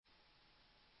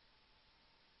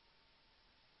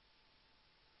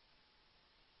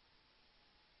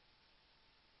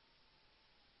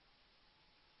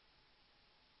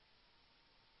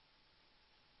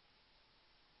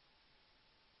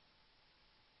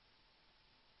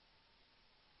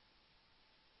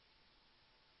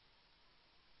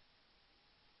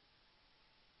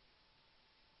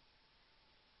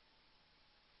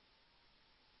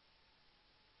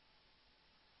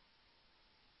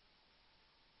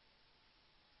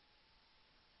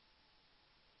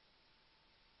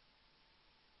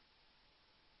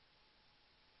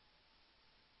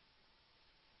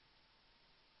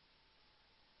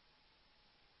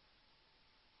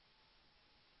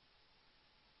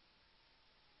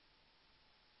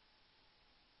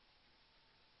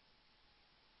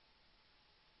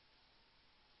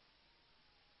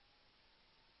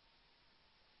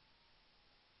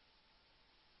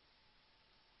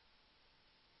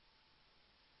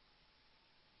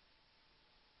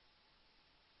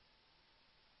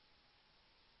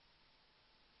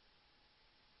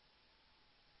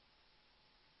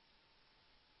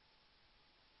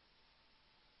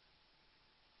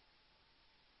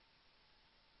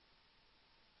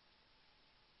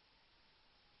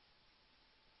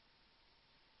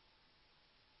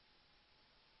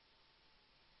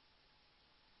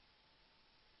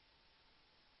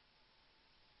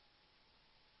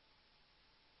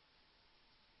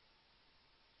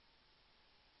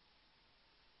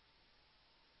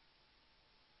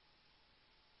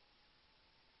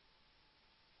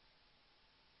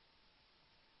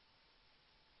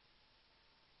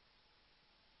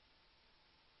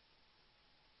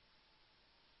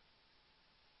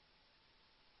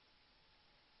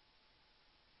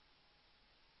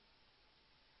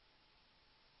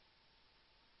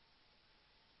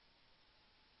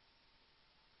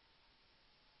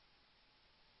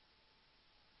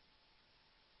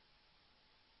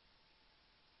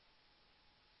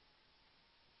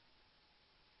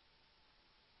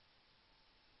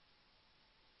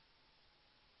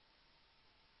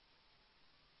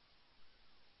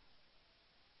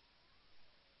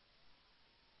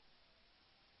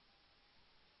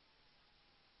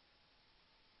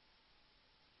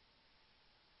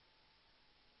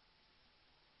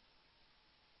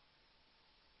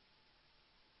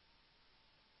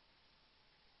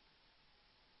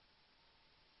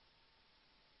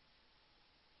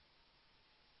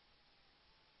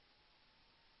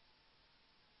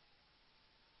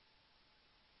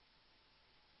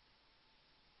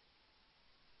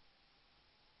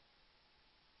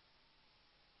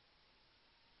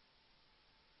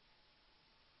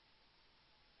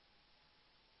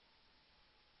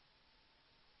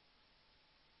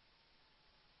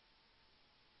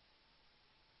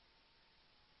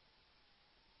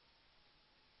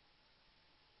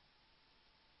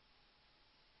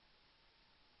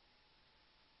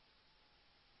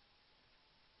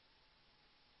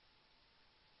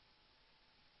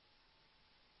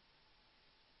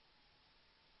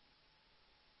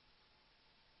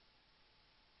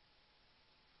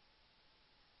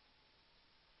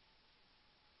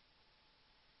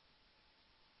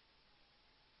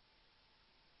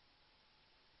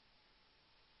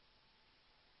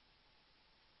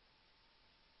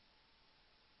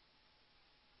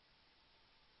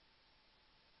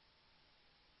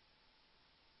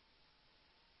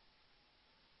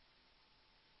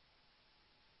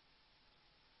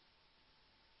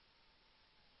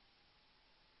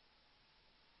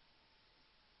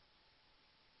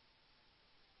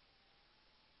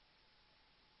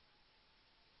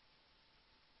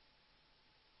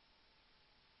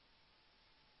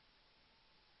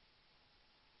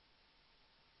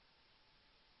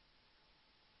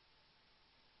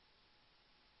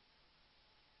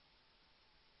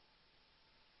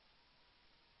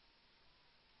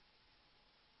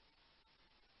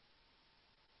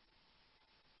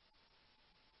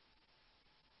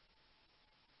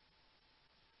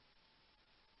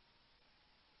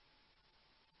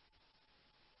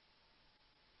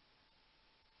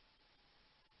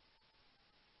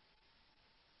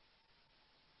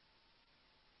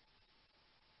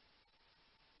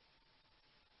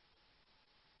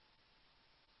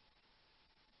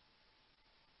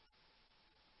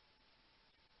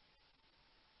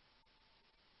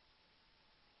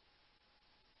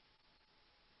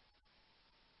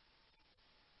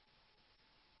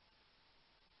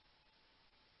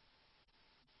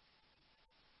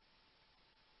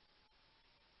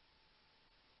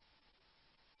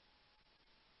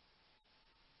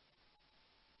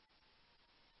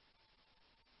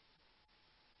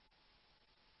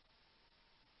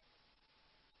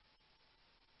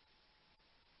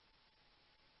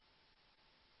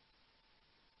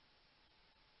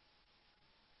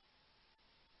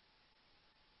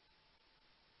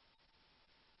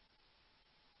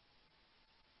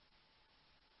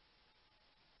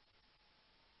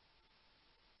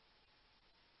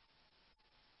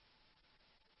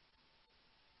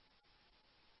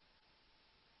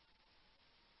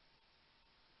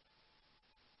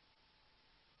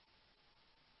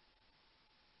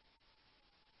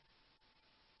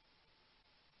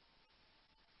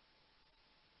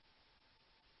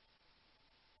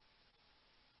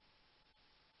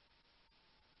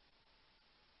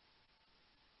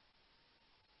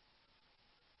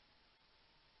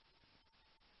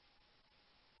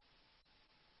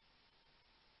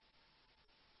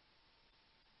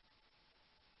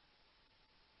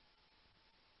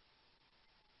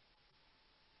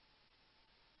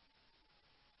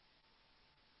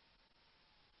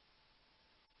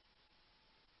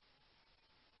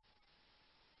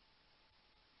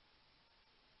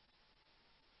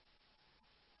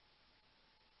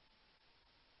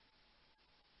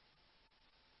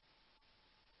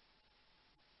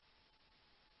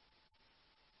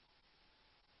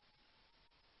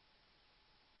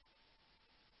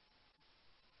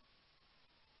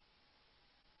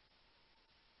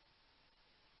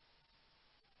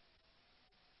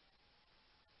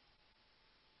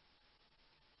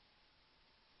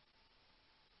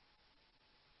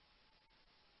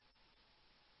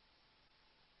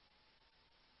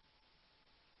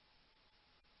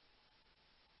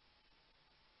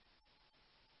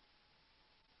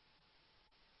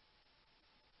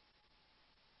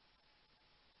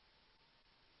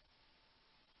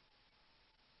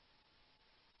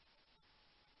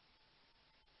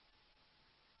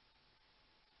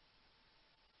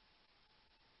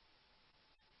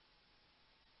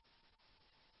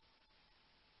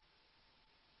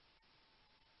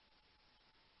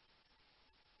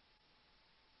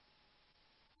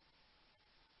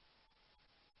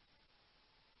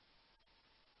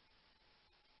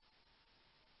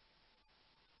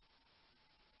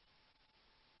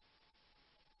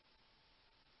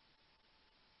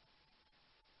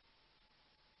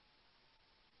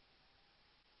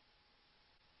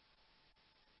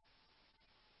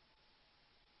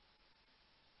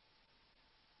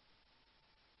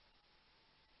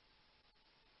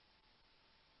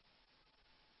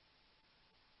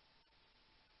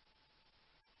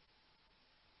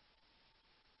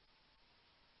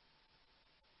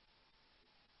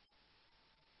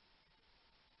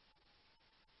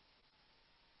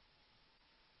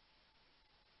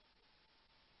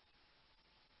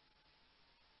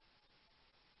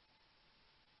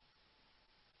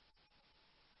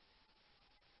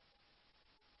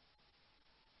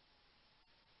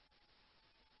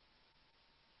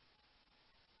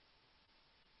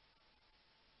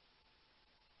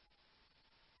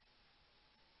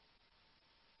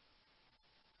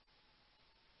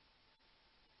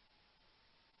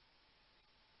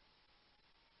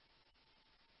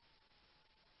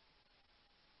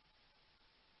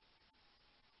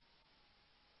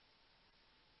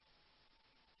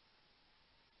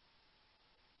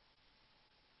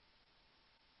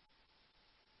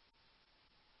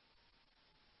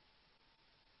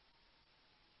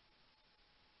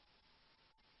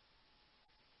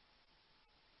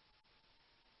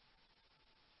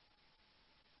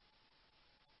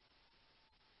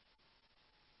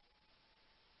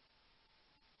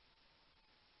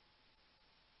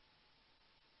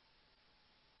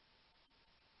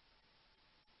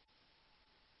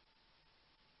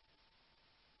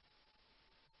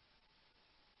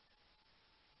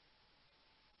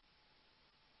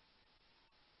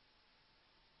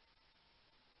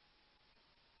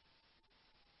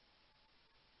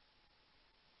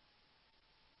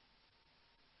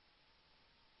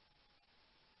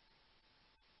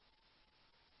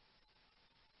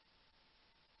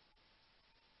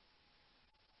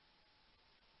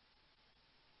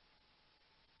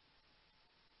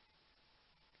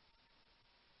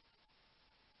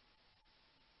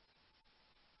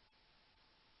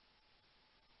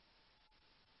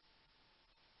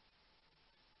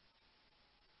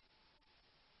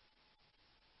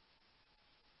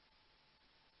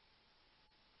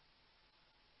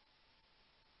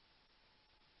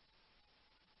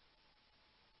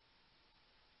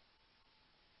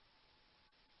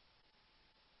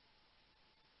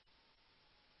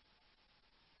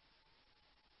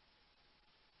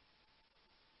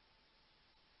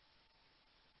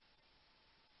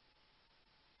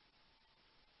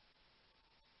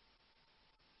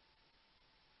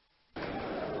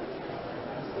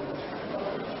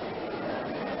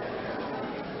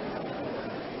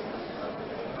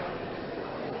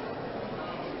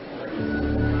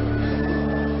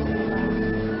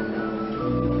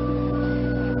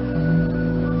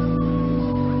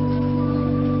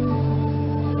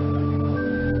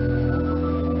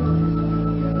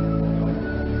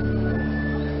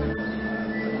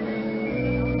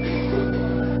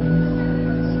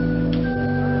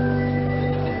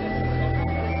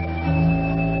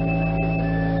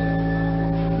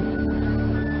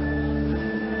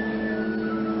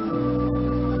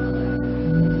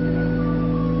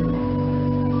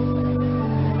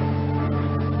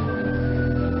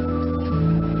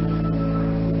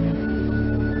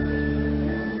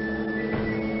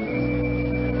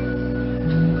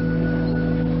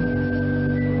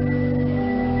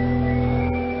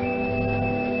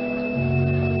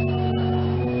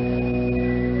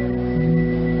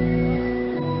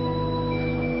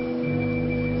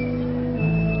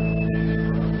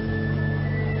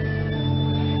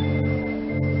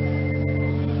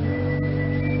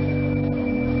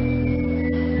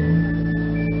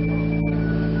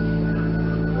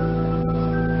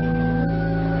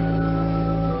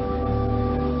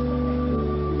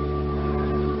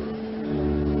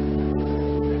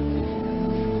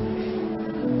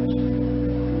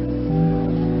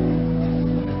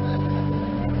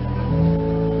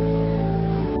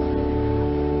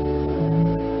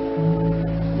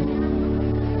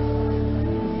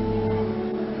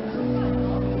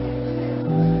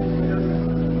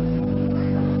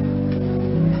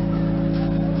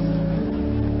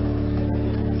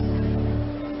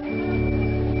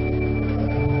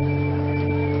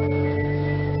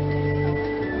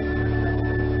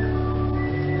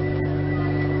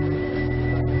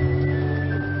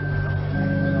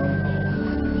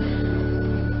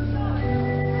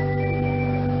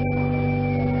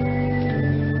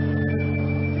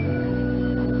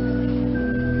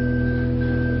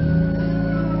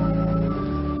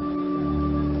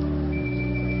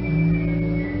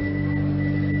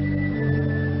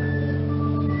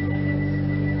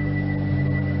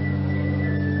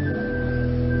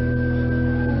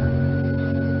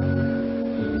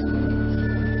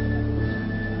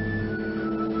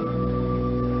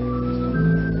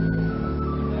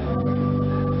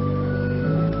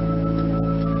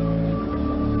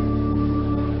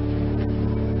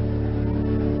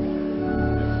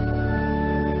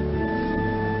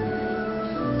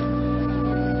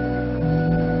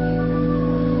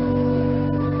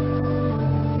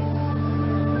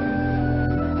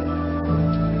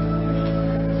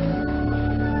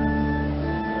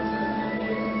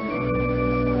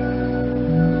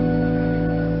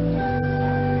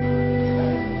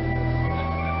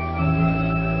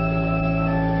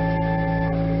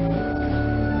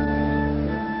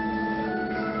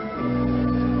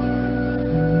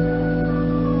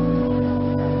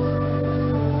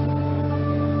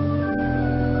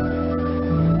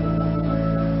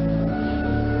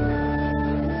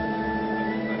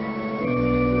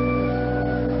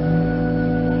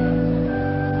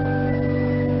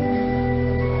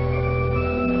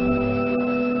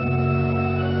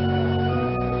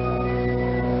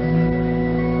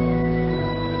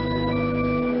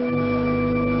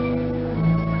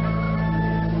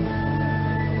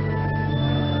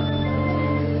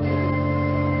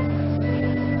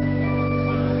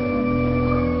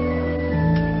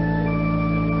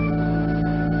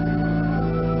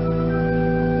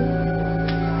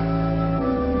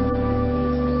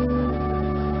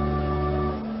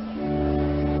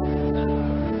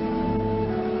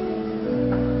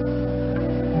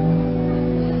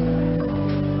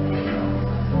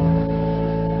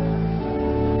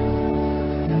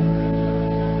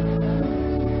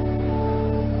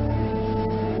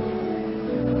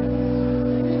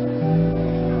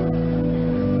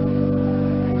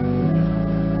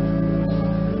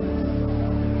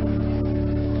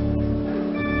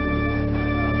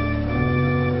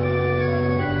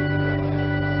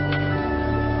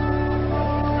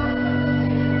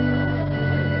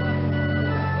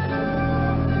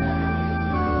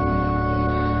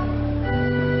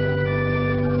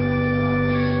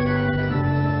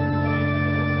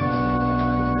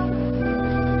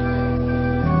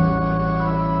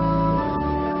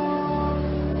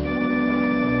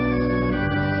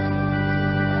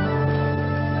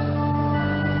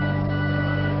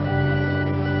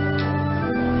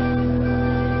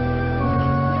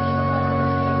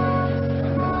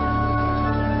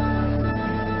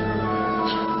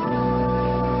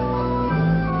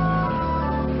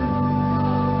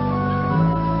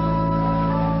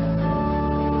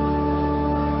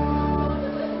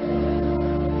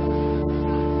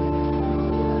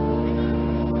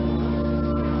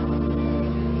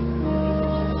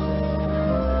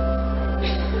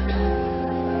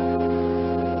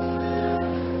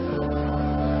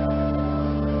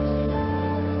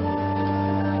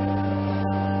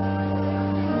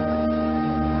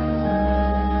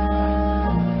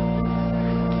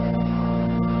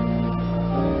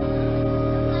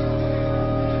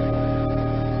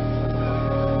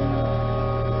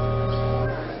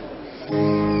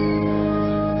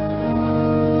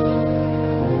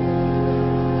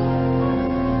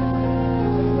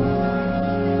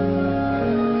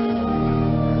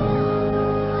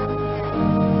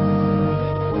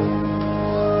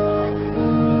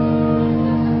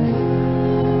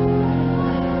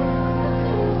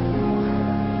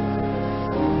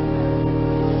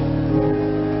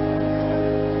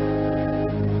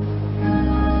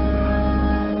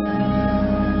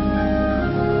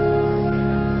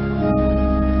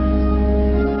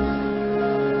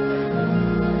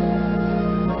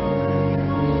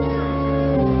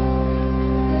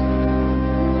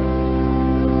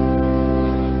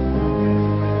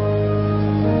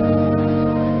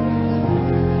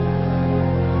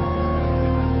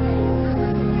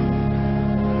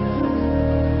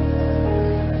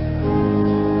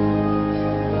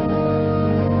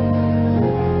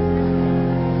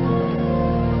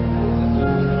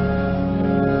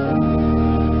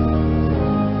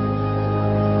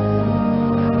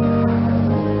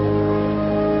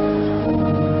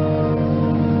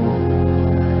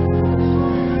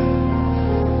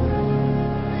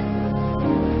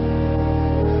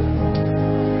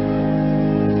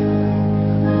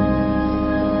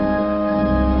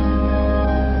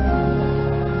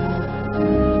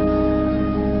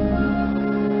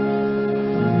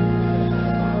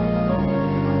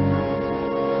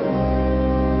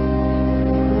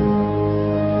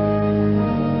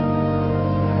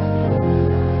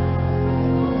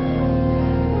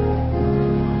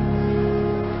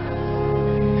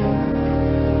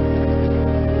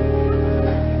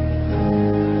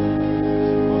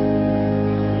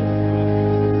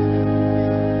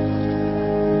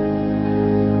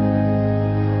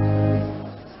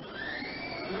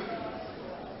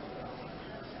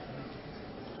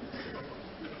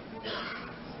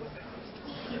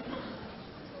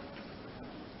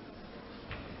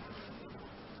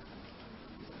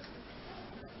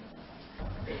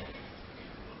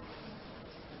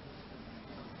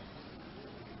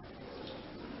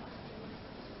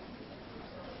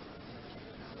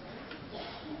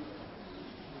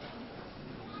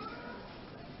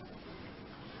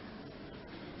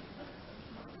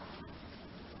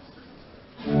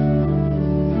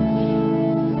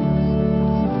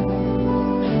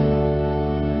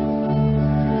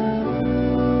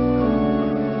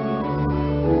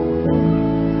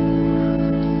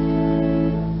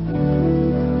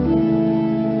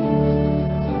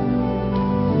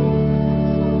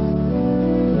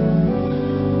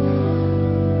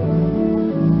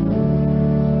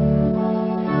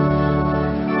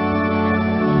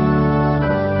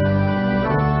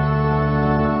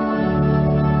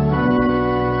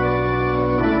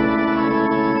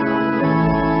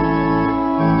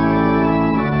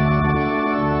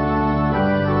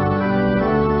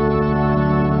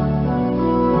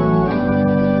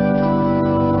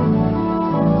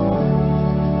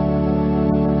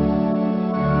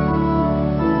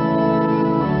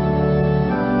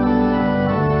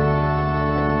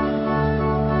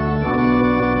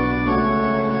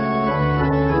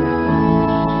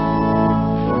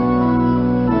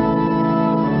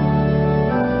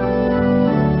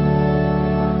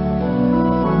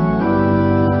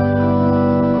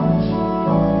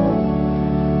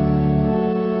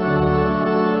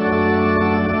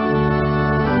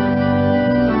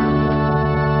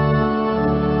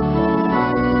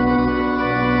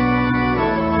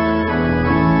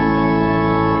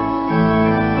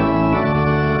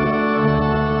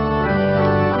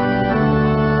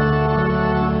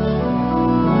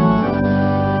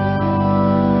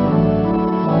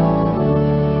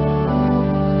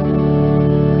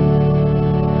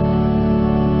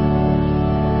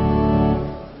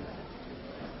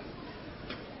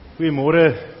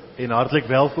Goeiemôre en hartlik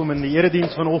welkom in die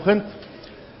erediens vanoggend.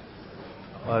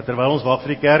 Terwyl ons wag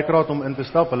vir die kerkraad om in te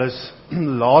stap, hulle is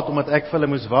laat omdat ek vir hulle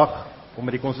moes wag om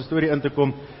by die konsistorie in te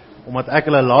kom, omdat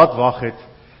ek hulle laat wag het.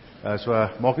 So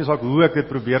maak nie saak hoe ek dit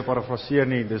probeer parafraseer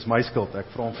nie, dis my skuld, ek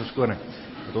vra om verskoning.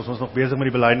 Want ons was nog besig met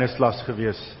die belydensklas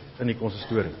gewees in die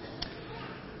konsistorie.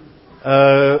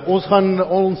 Ons gaan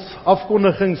ons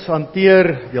afkondigings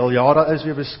hanteer, die al jare is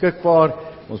weer beskikbaar.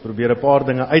 Ons probeer 'n paar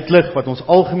dinge uitlig wat ons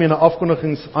algemene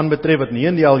afkondigings aanbetref wat nie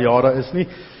in die al jare is nie.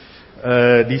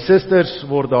 Die susters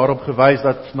word daarop gewys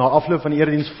dat na afloop van die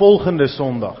erediens volgende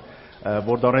Sondag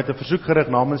word daar net 'n versoek gerig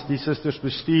namens die susters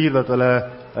bestuur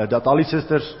dat al die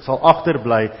susters sal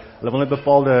agterbly. Hulle wil net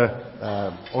bepaalde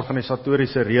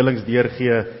organisatoriese reëlings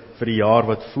deurgee vir die jaar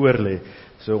wat voorlê.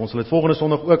 So ons sal dit volgende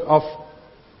Sondag ook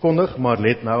afkondig, maar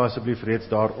let nou asseblief reeds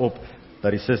daarop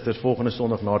dat die susters volgende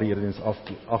Sondag na die erediens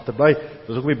agterbly. Dit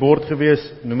was ook op die bord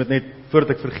gewees, noem dit net voordat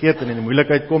ek vergeet en in die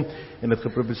moeilikheid kom, en dit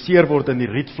gepubliseer word in die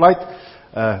Rietvallei,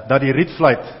 dat die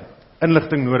Rietvallei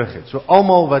inligting nodig het. So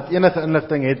almal wat enige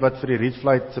inligting het wat vir die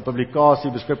Rietvallei se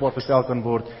publikasie beskikbaar gestel kan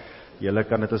word, julle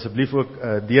kan dit asseblief ook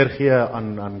deurgee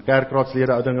aan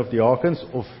kerkraadslede, oudinge of diakens,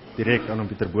 of direk aan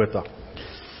Pieter Botha.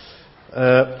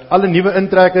 Alle nuwe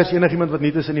intrekkers, enigiemand wat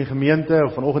nie is in die gemeente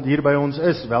of vanoggend hier by ons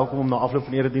is, welkom om na afloop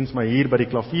van die erediens my hier by die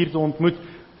klavier te ontmoet,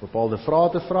 bepaalde vrae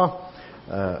te vra,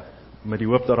 met die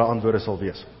hoop dat daar antwoorde sal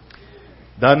wees.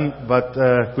 Dan wat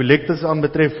kollektes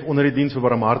aanbetref onder die diens vir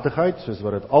barmhartigheid, soos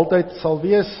wat dit altyd sal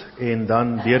wees, en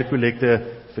dan deur kollekte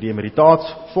vir die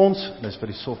emeritaatsfonds, dis vir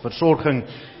die versorging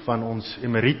van ons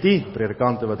emeriti,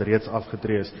 predikante wat reeds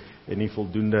afgetree is en nie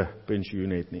voldoende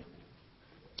pensioen het nie.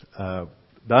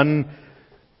 Dan,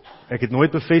 ek het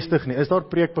nooit bevestig nie, is daar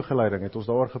preekbegeleiding? Het ons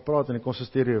daaroor gepraat in die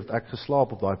konsistorie, het ek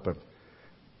geslaap op daai punt?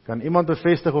 Kan iemand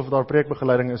bevestig of daar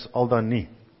preekbegeleiding is, al dan nie?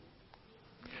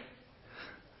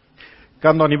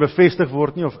 Kan daar nie bevestig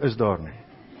word nie, of is daar nie?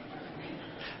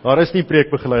 Daar is nie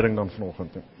preekbegeleiding dan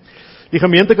vanoggend nie. Die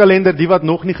gemeentekalender, die wat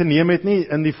nog nie geneem het nie,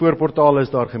 in die voorportaal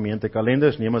is daar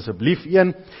gemeentekalenders, neem asseblief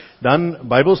een. Dan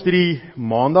Bybelstudie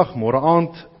maandag, môre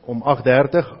aand, om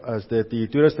 8:30 is dit die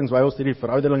toerustingsbybelstudie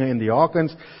vir ouderlinge en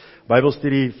diakens,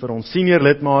 Bybelstudie vir ons senior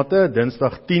lidmate,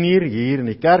 Dinsdag 10:00 hier in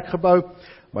die kerkgebou,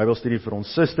 Bybelstudie vir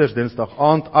ons susters, Dinsdag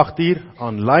aand 8:00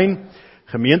 aanlyn,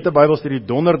 gemeente Bybelstudie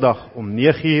Donderdag om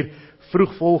 9:00,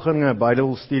 vroegvolgende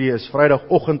Bybelstudie is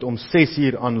Vrydagoggend om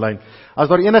 6:00 aanlyn. As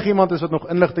daar enigiemand is wat nog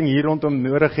inligting hier rondom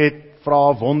nodig het,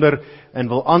 vra, wonder en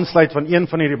wil aansluit van een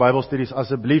van hierdie Bybelstudies,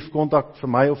 asseblief kontak vir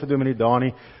my of vir Dominee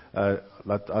Dani.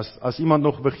 As iemand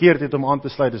nog begeerd het om aan te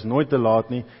sluit, is nooit te laat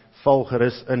nie, val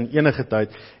gerus in enige tyd.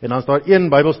 En dan is daar een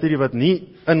Bybelstudie wat nie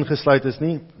ingesluit is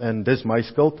nie, en dis my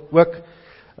skuld ook,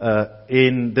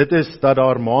 en dit is dat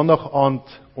daar maandag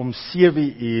aand om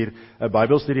 7:00 'n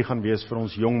Bybelstudie gaan wees vir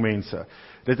ons jong mense.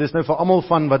 Dit is nou vir almal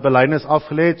van wat belydenis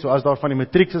afgelê het, so as daar van die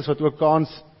matrieks is wat ook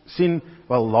kans sien,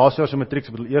 wel laasjaars se matrieks,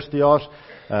 ek bedoel eerstejaars,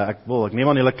 ek neem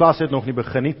aan julle klas het nog nie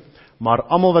begin nie, maar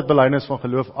almal wat belydenis van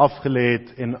geloof afgelê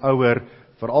het en ouer,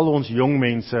 veral ons jong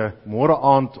mense, môre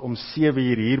aand om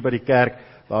 7:00 hier by die kerk,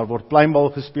 daar word pleinbal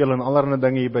gespeel en allerlei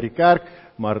dinge hier by die kerk,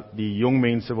 maar die jong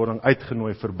mense word dan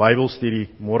uitgenooi vir Bybelstudie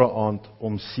môre aand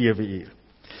om 7:00.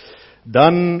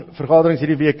 Dan vergaderings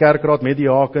hierdie week kerkraad met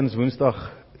diakens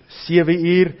Woensdag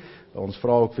 7:00. Ons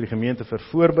vra ook vir die gemeente vir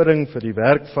voorbereiding vir die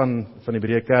werk van die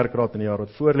breë kerkraad in die jaar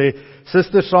wat voorlê.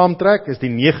 Susters saamtrek is die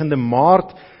 9de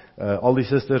Maart. Al die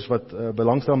susters wat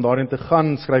belangstel om daarin te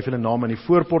gaan, skryf hulle naam in die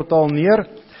voorportaal neer.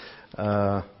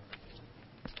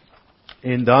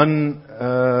 En dan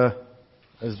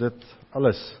is dit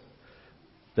alles,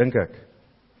 dink ek.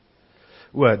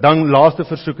 Dan laaste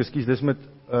versoek, ekskuus, dis met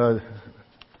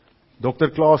Dr.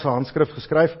 Klaas se handskrif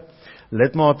geskryf.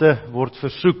 Lidmate word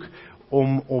versoek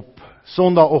om op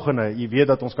Sondagoggende, jy weet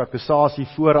dat ons katekisasie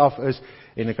vooraf is,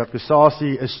 en die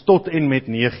katekisasie is tot en met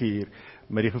 9:00.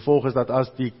 Met die gevolg is dat as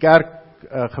die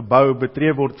kerkgebou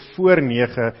betree word voor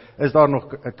 9, is daar nog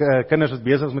kinders wat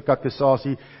besig is met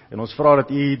katekisasie, en ons vra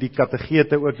dat u die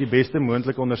kategete ook die beste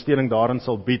moontlike ondersteuning daarin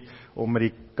sal bied, om met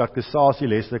die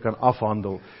katekisasieles te kan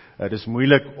afhandel. Dit is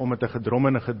moeilik om met 'n gedrom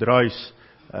en 'n gedruis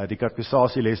die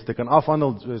katekisasieles te kan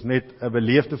afhandel, so is net 'n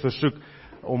beleefde versoek,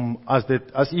 om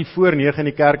as u voor 9 in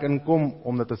die kerk inkom,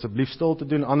 om dit asseblief stil te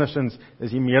doen, andersins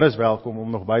is u meer as welkom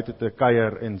om nog buite te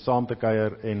kuier en saam te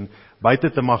kuier en buite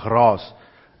te mag raas,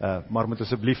 maar moet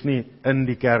asseblief nie in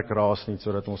die kerk raas nie,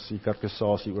 sodat ons die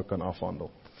katekisasie ook kan afhandel.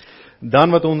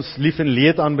 Dan wat ons lief en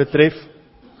leed aanbetref,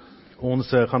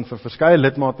 ons gaan vir verskeie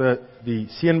lidmate die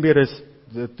seënbedes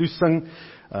toesing.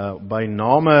 By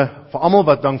name, vir almal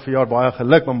wat dan verjaar baie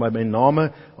geluk, maar by name,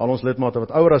 al ons lidmate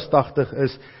wat ouer as 80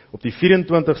 is, op die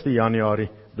 24ste Januarie,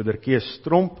 broeder Kees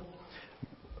Stromp,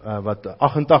 wat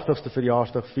 88ste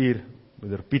verjaarsdag vier,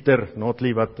 broeder Pieter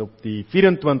Notley, wat op die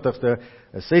 24ste,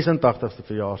 86ste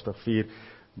verjaarsdag vier,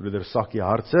 broeder Sakkie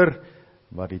Hartser,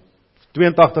 wat die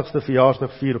 82ste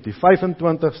verjaarsdag vier op die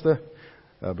 25ste,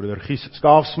 broeder Gies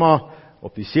Skaafsma,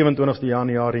 op die 27ste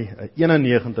Januarie,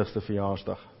 91ste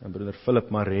verjaarsdag, en broeder Philip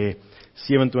Maree,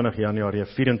 27 Januarie,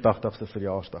 84ste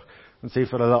verjaarsdag. En sê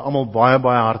vir hulle almal baie,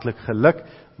 baie hartlik geluk,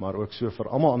 maar ook so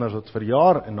vir almal anders wat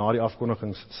verjaar, en na die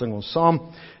afkondigings sing ons saam.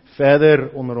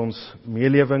 Verder onder ons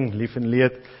meelewing, lief en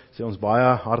leed, sê ons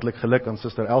baie hartlik geluk aan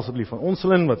Suster Elsablie van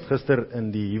Onselin, wat gister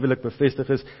in die huwelik bevestig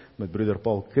is, met broeder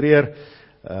Paul Kreer,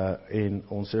 en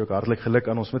ons sê ook hartlik geluk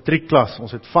aan ons matriekklas.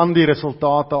 Ons het van die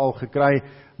resultate al gekry,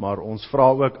 maar ons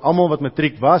vra ook almal wat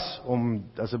matriek was, om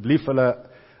asseblief hulle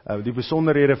die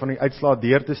besonderhede van die uitslae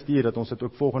deur te stuur, dat ons dit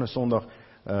ook volgende Sondag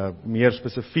meer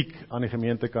spesifiek aan die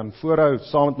gemeente kan voorhou,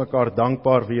 saam met mekaar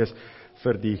dankbaar wees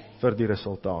vir die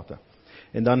resultate.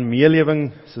 En dan meelewing,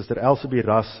 Suster Elsabie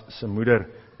Ras se moeder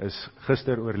is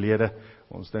gister oorlede.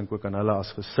 Ons dink ook aan hulle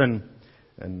as gesin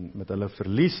en met hulle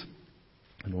verlies.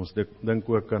 En ons dink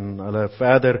ook aan hulle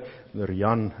verder, broeder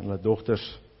Jan en hulle dogters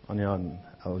Anja en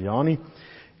Eljani.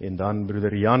 En dan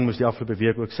broeder Jan moes die afgelope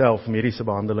week ook self mediese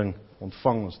behandeling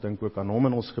ontvang. Ons dink ook aan hom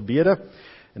in ons gebede.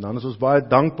 En dan is ons baie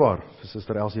dankbaar vir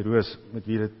Suster Elsie Roos, met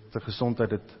wie dit te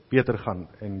gesondheid dit beter gaan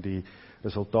en die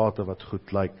resultate wat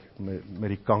goed lyk met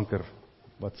die kanker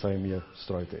wat sy mee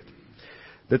struit het.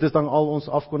 Dit is dan al ons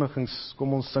afkondigings.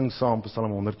 Kom ons sing saam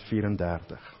Psalm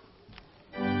 134.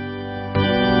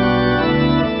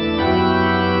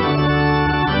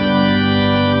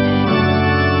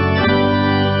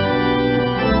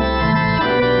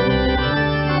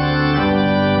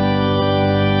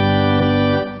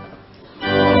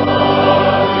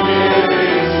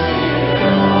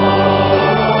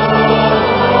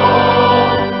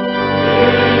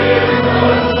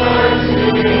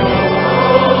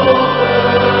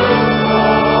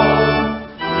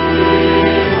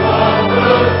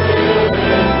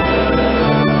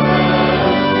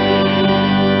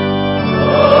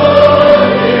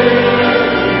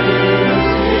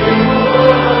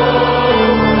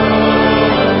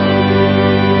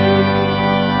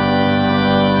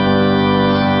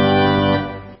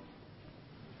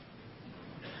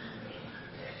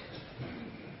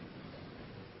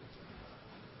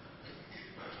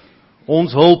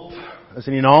 Ons hulp is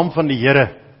in die naam van die Here,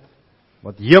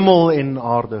 wat hemel en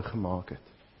aarde gemaak het,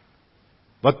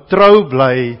 wat trou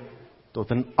bly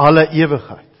tot in alle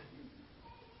ewigheid,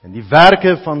 en die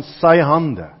werke van sy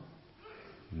hande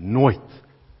nooit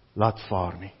laat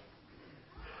vaar nie.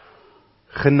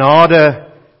 Genade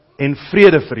en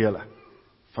vrede vir julle,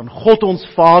 van God ons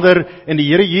Vader en die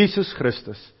Here Jesus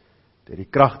Christus, deur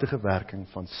die kragtige werking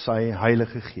van sy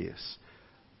Heilige Gees.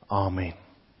 Amen.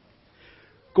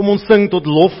 Kom ons sing tot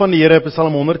lof van die Here,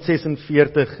 Psalm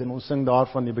 146, en ons sing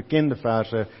daarvan die bekende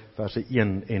verse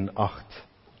 1 en 8.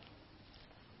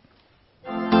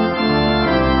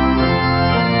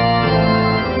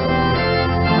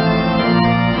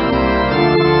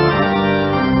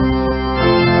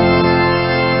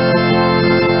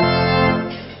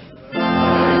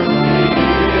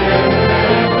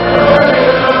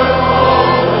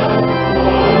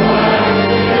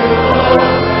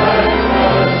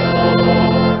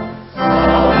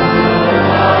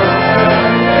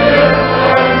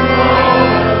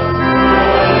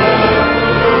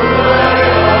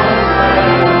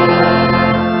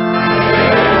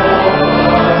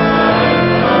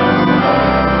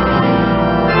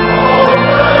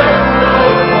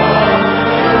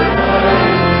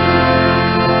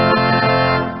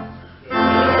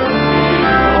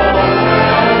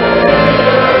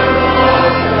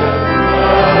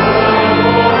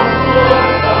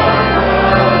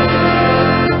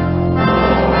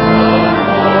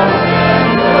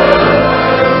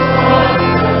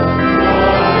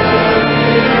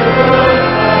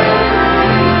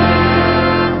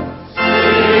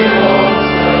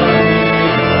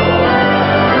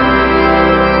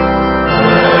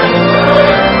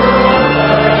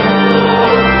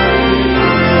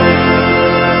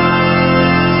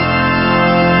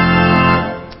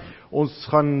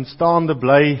 Gaan staande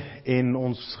bly en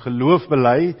ons geloof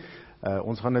bely.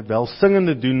 Ons gaan dit wel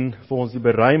singende doen volgens die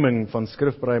beruiming van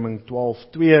skrifberuiming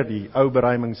 12:2, die ou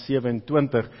beruiming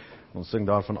 27. Ons sing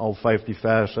daarvan al 5 die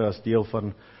verse as deel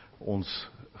van ons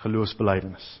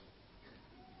geloofsbelijdenis.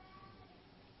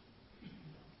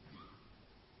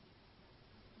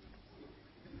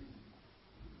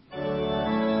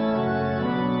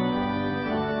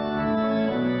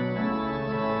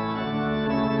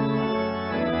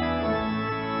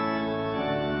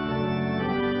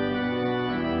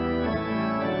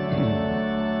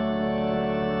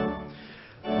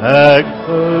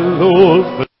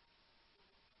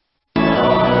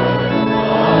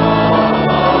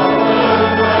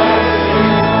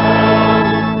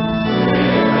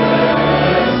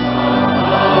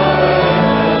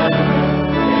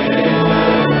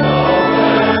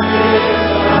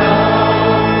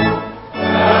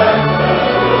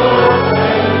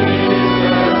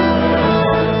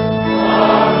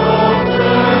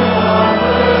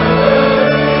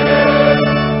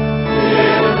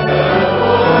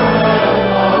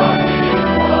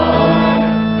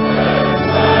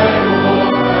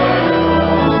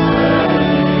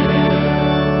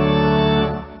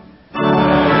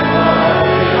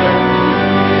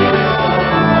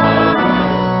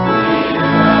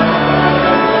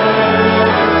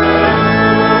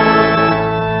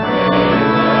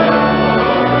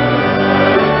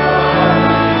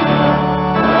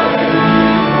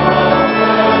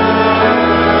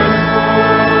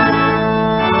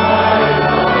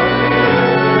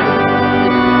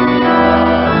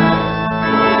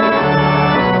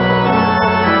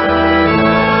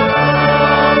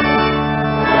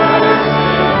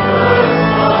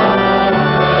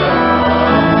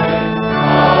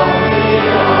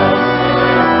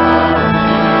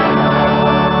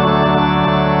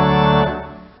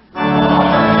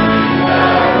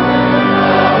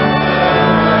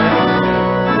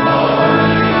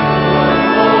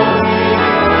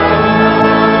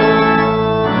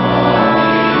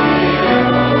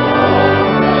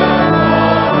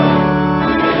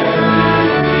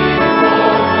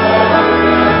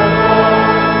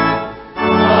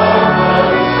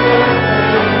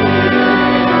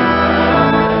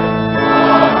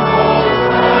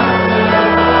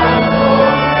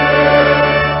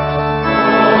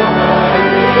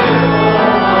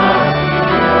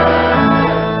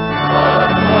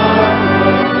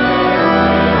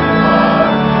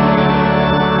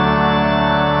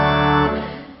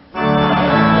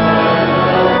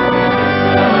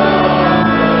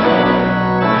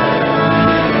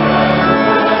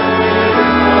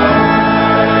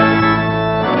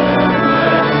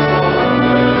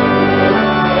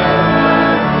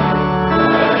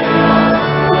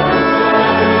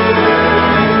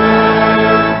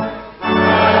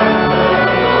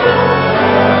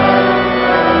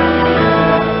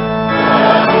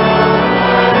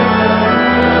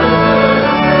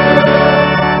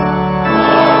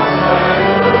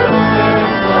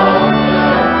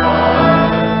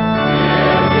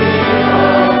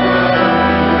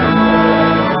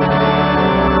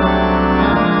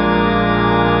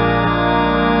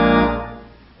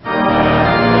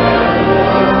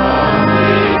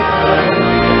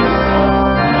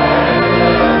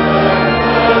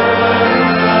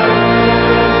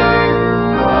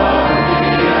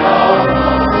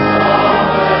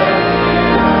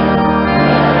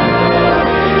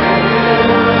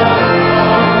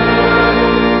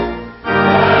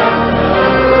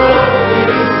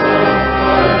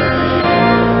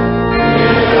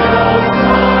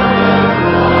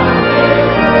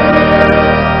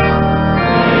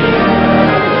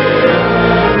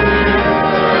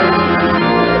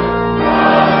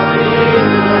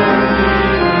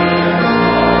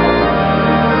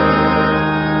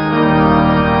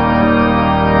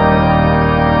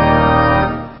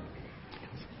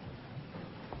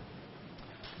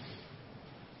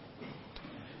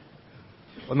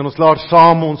 Wanneer ons klaar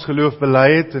saam ons geloof bely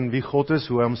het in wie God is,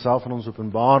 hoe hy homself aan ons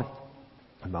openbaar,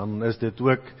 en dan is dit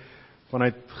ook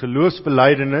vanuit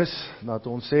geloofsbelydenis dat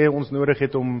ons sê ons nodig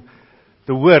het om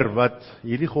te hoor wat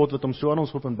hierdie God wat hom so aan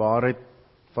ons openbaar het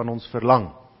van ons verlang.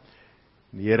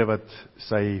 Die Here wat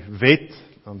sy wet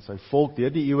aan sy volk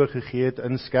deur die eeue gegee het,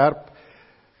 inskerp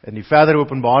in die verdere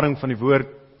openbaring van die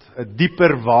woord 'n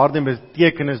dieper waarde en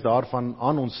betekenis daarvan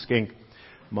aan ons skenk,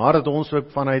 maar dat ons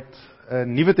ook vanuit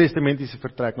 'n Nuwe Testamentiese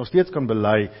vertrek nog steeds kan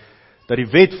bely dat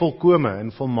die wet volkome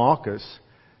en volmaak is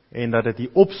en dat dit die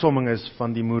opsomming is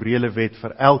van die morele wet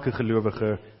vir elke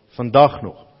gelowige vandag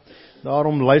nog.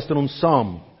 Daarom luister ons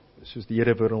saam, soos die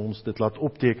Here vir ons dit laat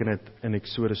opteken het in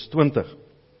Eksodus 20.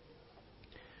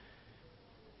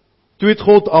 Toe het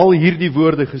God al hierdie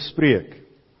woorde gespreek.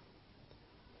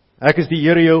 Ek is die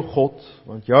Here jou God,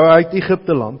 want jou uit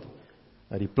Egipte land,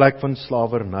 uit die plek van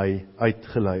slawerny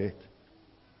uitgelei het.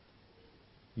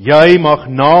 Jy mag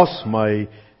naas my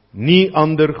nie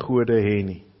ander gode hê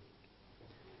nie.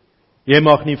 Jy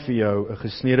mag nie vir jou 'n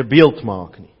gesnede beeld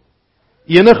maak nie.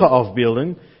 Enige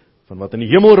afbeelding van wat in die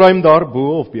hemelruim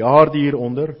daarbo of die aarde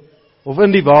hieronder of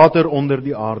in die water onder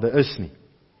die aarde is nie.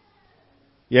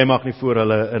 Jy mag nie voor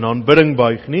hulle in aanbidding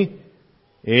buig nie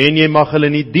en jy mag hulle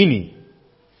nie dien nie.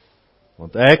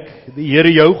 Want ek, die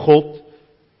Here jou God,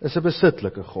 is 'n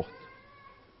besitlike God,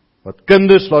 wat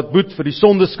kinders laat boet vir die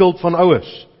sondeskuld van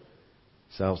ouers,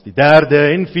 selfs die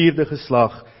 3de en 4de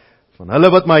geslag van hulle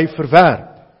wat my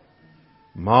verwerp,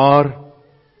 maar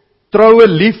troue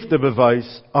liefde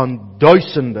bewys aan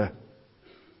duisende,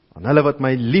 aan hulle wat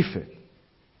my liefhet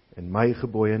en my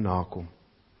gebooie nakom.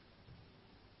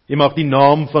 Jy mag die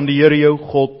naam van die Here jou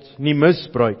God nie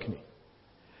misbruik nie,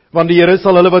 want die Here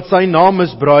sal hulle wat sy naam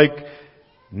misbruik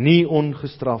nie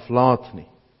ongestraf laat nie.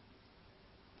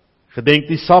 Gedenk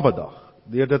die Sabbatdag,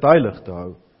 deur dit heilig te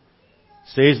hou.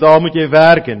 6 dae moet jy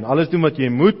werk en alles doen wat jy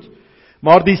moet,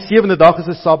 maar die 7de dag is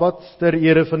 'n Sabbat ter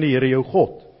ere van die Here jou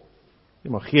God.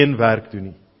 Jy mag geen werk doen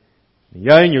nie.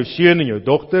 Jy en jou seun en jou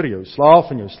dogter, jou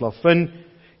slaaf en jou slavin,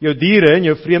 jou diere en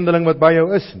jou vreemdeling wat by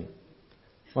jou is nie.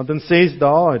 Want in 6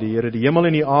 dae het die Here die hemel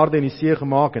en die aarde en die see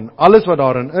gemaak en alles wat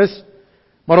daarin is,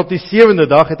 maar op die 7de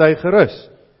dag het hy gerus.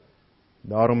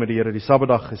 Daarom het die Here die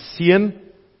Sabbatdag geseën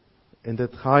en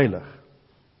dit geheilig.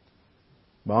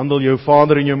 Behandel jou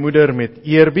vader en jou moeder met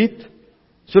eerbied,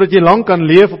 sodat jy lank kan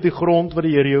leef op die grond wat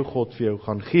die Here jou God vir jou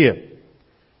gaan gee.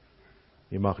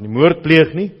 Jy mag nie moord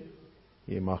pleeg nie,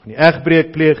 jy mag nie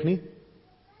egbreek pleeg nie,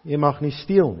 jy mag nie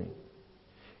steel nie.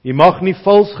 Jy mag nie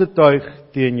vals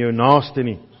getuig teen jou naaste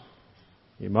nie.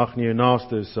 Jy mag nie jou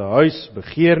naaste se huis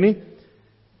begeer nie,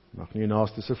 jy mag nie jou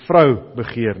naaste se vrou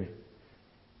begeer nie.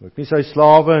 Ook nie sy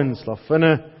slawe en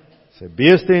slavinne, sy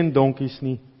beeste en donkies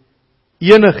nie,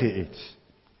 enige iets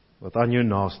wat aan jou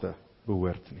naaste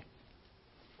behoort nie.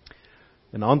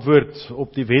 In antwoord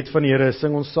op die wet van die Here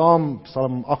sing ons saam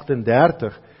Psalm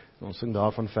 38, en ons sing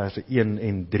daarvan verse 1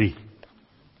 en 3.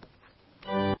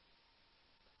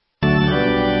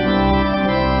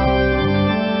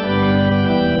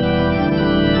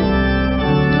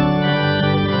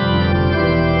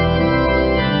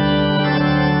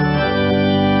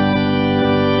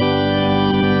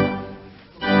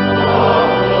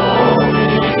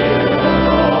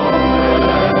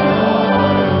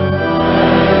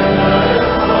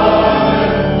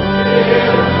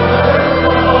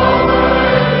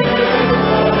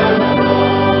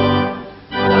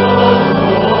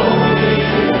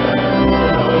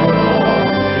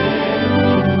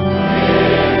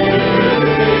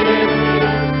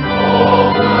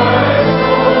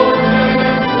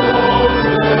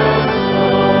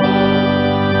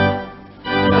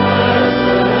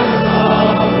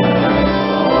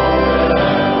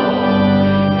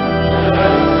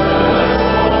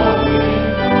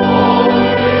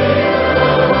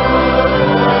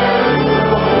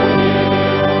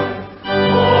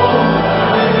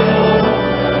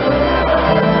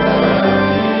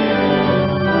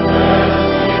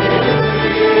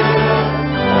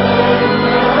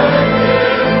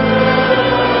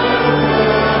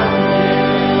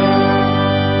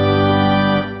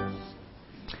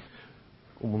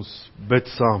 Bid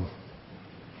saam.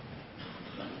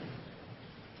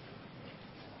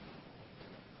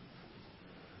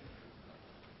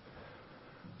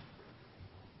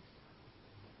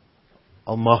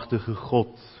 Almagtige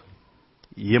God,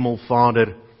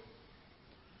 Hemelvader,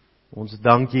 ons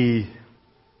dank U.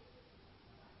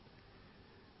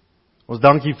 Ons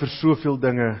dank U vir soveel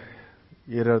dinge,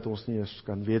 Here, dat ons nie eens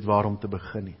kan weet waar om te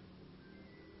begin nie.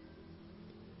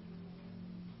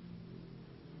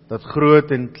 Dat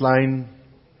groot en klein,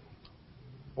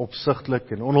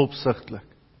 opsigtelik en onopsigtelik,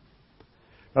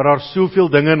 dat daar soveel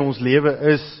dinge in ons lewe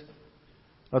is,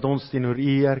 dat ons teenoor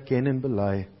U erken en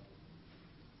bely.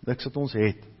 Niks wat ons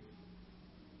het,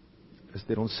 is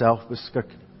deur onsself beskik.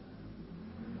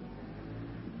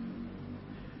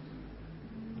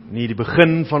 Nie die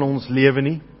begin van ons lewe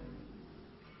nie,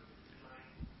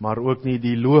 maar ook nie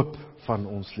die loop van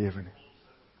ons lewe nie.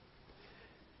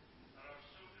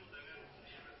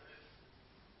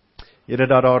 Here,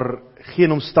 dat daar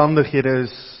geen omstandighede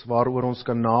is waaroor ons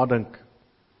kan nadink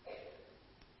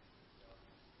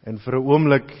en vir 'n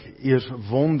oomblik eers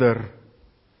wonder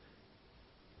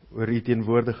oor U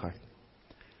teenwoordigheid.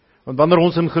 Want wanneer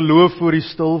ons in geloof voor U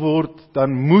stil word,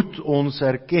 dan moet ons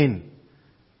erken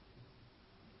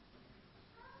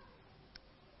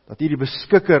dat U die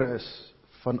beskikker is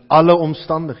van alle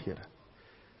omstandighede.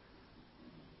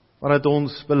 Vanuit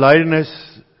ons belydenis,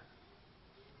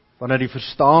 vanuit die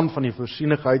verstaan van die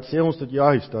voorsienigheid, sê ons dit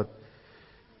juis, dat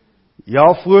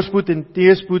ja, voorspoed en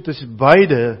teëspoed is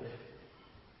beide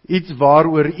iets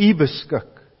waaroor U beskik.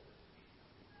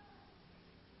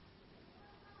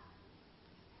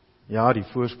 Ja, die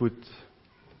voorspoed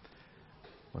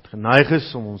wat geneig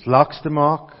is om ons laks te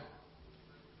maak,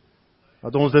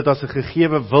 dat ons dit as 'n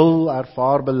gegewe wil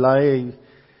ervaar, bely,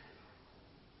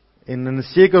 en in 'n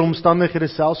sekere omstandighede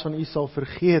selfs van U sal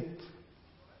vergeet.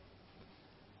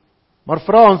 Maar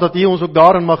vra ons dat U ons ook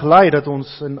daarin mag lei, dat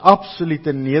ons in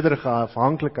absolute nederige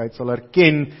afhanklikheid sal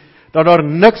erken, dat daar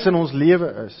niks in ons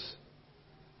lewe is,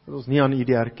 dat ons nie aan U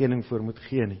die erkenning voor moet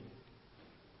gee nie.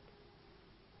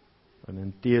 En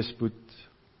in teëspoed,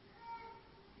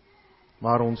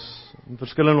 waar ons in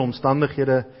verskillende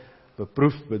omstandighede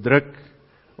beproef, bedruk,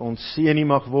 onseën nie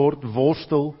mag word,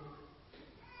 worstel,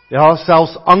 ja,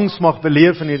 selfs angs mag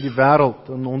beleef in hierdie wêreld,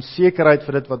 en onsekerheid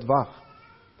vir dit wat wag.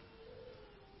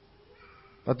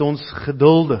 Dat ons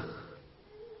geduldig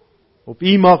op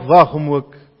U mag wag om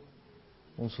ook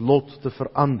ons lot te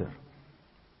verander.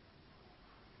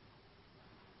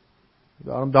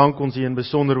 Daarom dank ons U in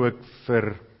besonder ook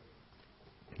vir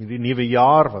hierdie nuwe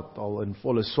jaar wat al in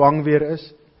volle swang weer is.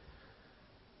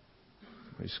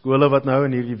 My skole wat nou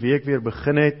in hierdie week weer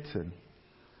begin het, en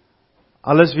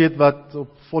alles weet wat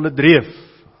op volle dreef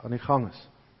aan die gang is.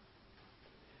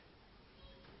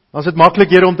 Dan is dit maklik,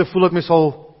 Here, om te voel dat mens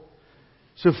al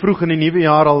so vroeg in die nuwe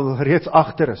jaar al reeds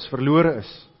agter is, verlore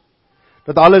is.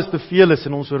 Dat alles te veel is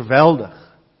en ons oorweldig.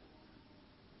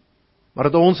 Maar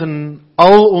dat ons in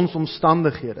al ons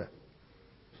omstandighede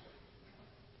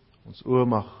ons oë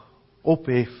mag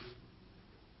ophef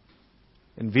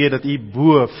en weet dat U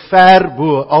bo, ver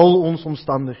bo al ons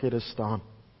omstandighede staan.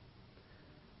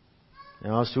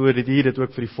 Ja, so het U dit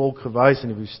ook vir die volk gewys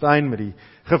in die woestyn met die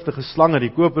giftige slange,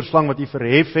 die koperslang wat U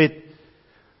verhef het,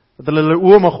 dat hulle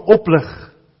oë mag oplig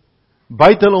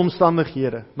buite hulle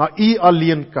omstandighede, na U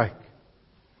alleen kyk.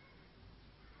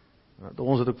 Dat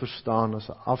ons dit ook verstaan as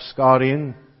 'n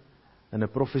afskariing en 'n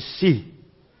profesie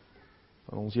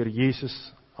van ons Here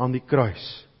Jesus aan die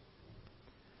kruis.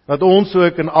 Dat ons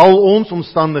ook in al ons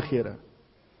omstandighede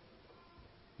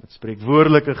met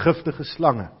spreekwoordelike giftige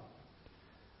slange,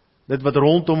 dit wat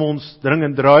rondom ons dring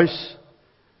en druis,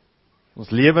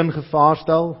 ons lewe in gevaar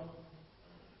stel,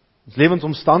 ons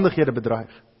lewensomstandighede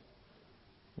bedreig,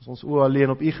 ons oë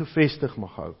alleen op U gefestig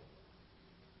mag hou,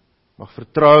 mag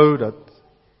vertrou dat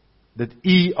dit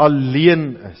U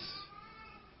alleen is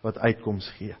wat uitkoms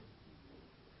gee.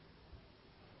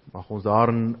 Mag ons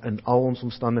daarin in al ons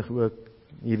omstandighede ook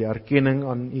hierdie erkenning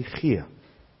aan U gee.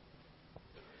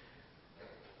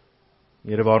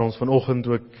 Here, waar ons vanoggend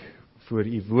ook voor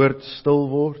U woord stil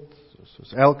word,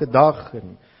 soos elke dag,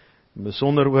 en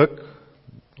besonder ook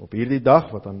op hierdie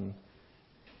dag, wat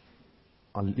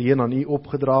alleen aan U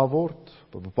opgedra word,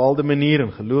 op 'n bepaalde manier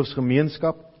in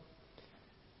geloofsgemeenskap,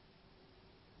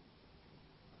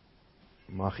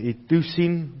 mag U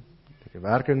toesien, die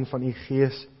werking van U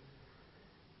Gees,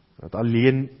 dat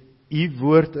alleen U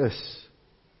woord is,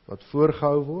 wat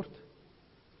voorgehou word,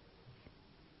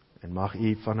 en mag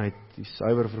U vanuit die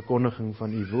suiwer verkondiging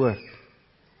van U woord,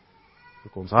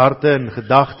 ook ons harte en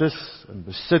gedagtes in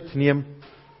besit neem,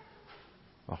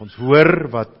 mag ons hoor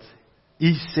wat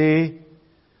U sê,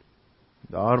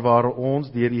 daar waar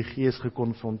ons deur U Gees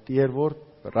gekonfronteer word,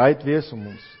 bereid wees om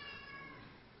ons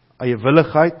eie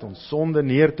willigheid, ons sonde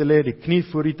neer te lê, die knie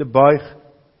voor U te buig,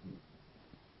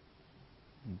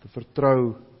 om te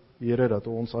vertrou, Here, dat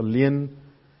ons alleen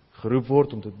geroep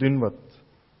word om te doen wat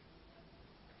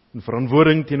in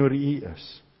verantwoording teenoor U is.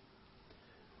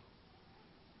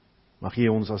 Mag U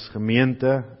ons as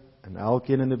gemeente en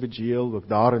elkeen individueel ook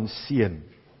daarin seën.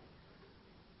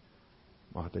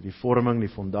 Mag dit die vorming, die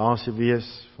fondasie wees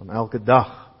van elke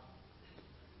dag.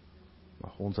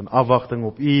 Mag ons in afwagting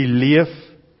op U leef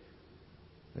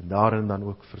en daarin dan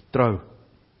ook vertrou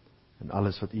in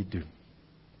alles wat U doen.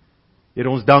 Here,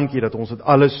 ons dank U dat ons dit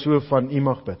alles so van U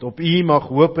mag bid. Op U mag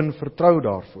hoop en vertrou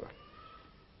daarvoor.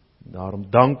 En daarom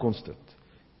dank ons dit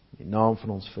in die naam van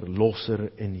ons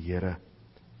Verlosser en Here,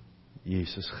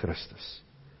 Jesus Christus.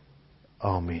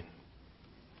 Amen.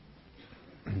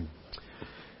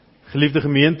 Geliefde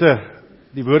gemeente,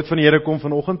 die woord van die Here kom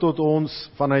vanoggend tot ons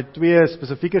vanuit twee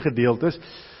spesifieke gedeeltes.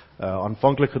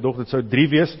 Aanvanklik gedog dit sou 3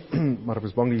 wees, maar ek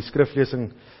was bang die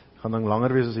skriflesing gaan dan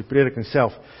langer wees as die prediking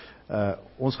self.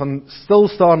 Ons gaan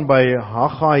stilstaan by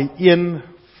Haggai 1,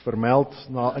 vermeld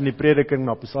in die prediking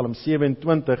na Psalm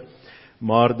 27,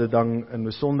 maar dit dan in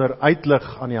besonder uitlig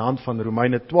aan die hand van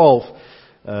Romeine 12,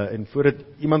 en voordat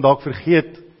iemand dalk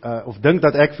vergeet, of dink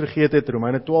dat ek vergeet het,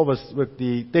 Romeine 12 was ook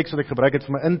die teks wat ek gebruik het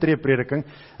vir my intreeprediking.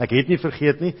 Ek het nie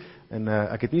vergeet nie, en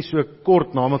ek het nie so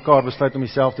kort na mekaar besluit om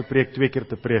dieselfde preek 2 keer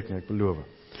te preek nie, ek beloof.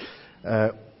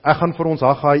 Ek gaan vir ons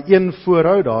Haggai 1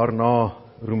 voorhou, daarna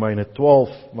Romeine 12,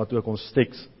 wat ook ons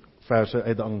teksverse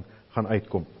uit dan gaan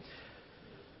uitkom.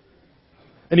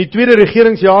 In die tweede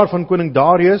regeringsjaar van koning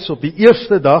Darius, op die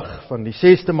eerste dag van die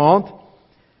 6de maand,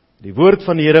 die woord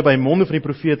van die Here by monde van die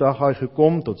profeet Haggai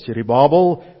gekom tot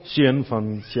Serubabel, seun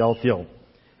van Shealtiel,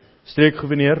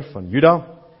 streekgouverneur van Juda,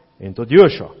 en tot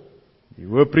Josua, die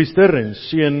hoëpriester en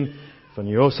seun van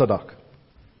Josadak.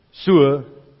 So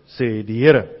sê die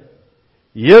Here,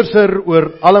 heerser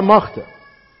oor alle magte.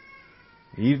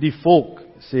 Hierdie volk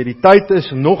sê die tyd is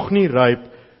nog nie ryp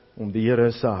om die Here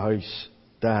se huis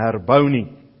te herbou nie.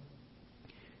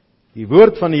 Die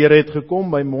woord van die Here het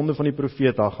gekom by monde van die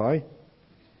profeet Haggai.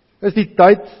 Is die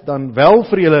tyd dan wel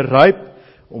vir julle ryp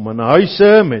om in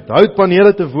huise met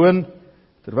houtpanele te woon,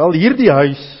 terwyl hierdie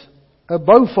huis 'n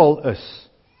bouval is?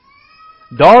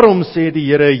 Daarom sê die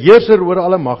Here, heerser oor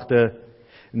alle magte,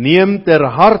 neem ter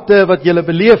harte wat julle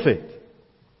beleef het.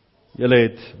 Julle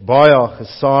het baie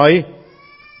gesaai,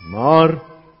 maar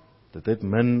dit het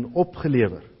min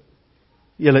opgelewer.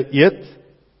 Julle eet,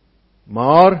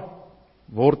 maar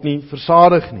word nie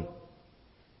versadig nie.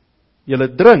 Julle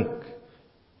drink,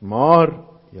 maar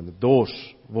julle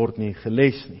dors word nie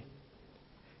geles nie.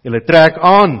 Julle trek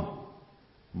aan,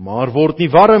 maar word nie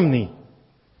warm nie.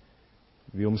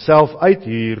 Wie homself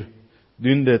uithuur,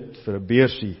 doen dit vir 'n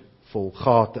beursie vol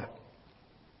gate.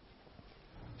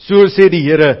 So sê die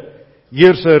Here,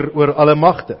 heerser oor alle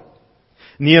magte.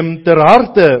 Neem ter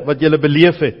harte wat julle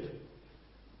beleef het.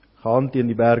 Gaan teen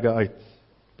die berge uit.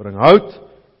 Bring hout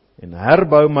en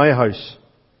herbou my huis.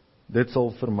 Dit sal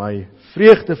vir my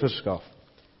vreugde verskaf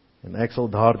en ek sal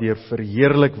daardeur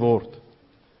verheerlik word.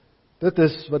 Dit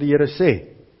is wat die Here sê.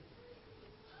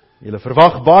 Julle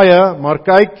verwag baie, maar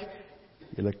kyk,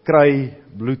 julle kry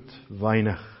bloed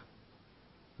weinig.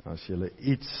 As julle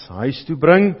iets huis toe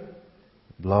bring,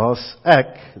 blaas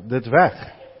ek dit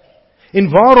weg. En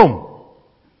waarom?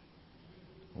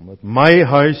 Omdat my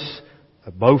huis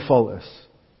 'n bouval is,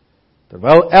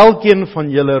 terwyl elkeen van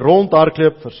julle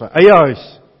rondhardloop vir sy eie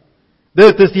huis.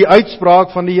 Dit is die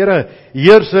uitspraak van die Here,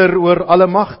 heerser oor alle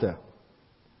magte.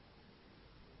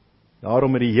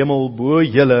 Daarom het die hemel bo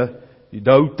julle die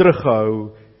dou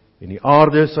teruggehou en die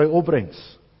aarde sy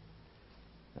opbrengs.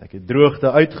 Ek het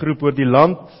droogte uitgeroep oor die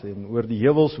land en oor die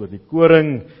heuwels, oor die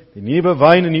koring, die nuwe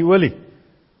wyn en die olie,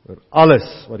 oor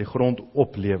alles wat die grond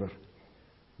oplewer,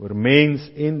 oor mens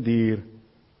en dier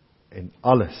en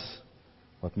alles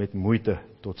wat met moeite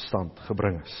tot stand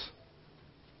gebring is.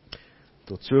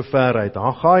 Tot sover uit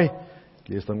Haggai. Ek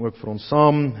lees dan ook vir ons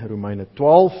saam Romeine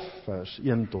 12 vers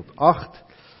 1 tot 8.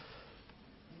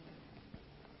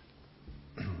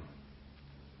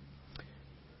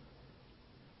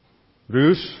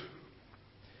 Broers,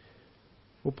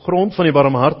 op grond van die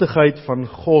barmhartigheid van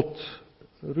God,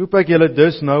 roep ek julle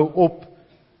dus nou op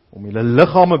om julle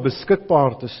liggame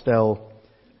beskikbaar te stel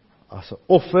as 'n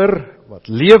offer wat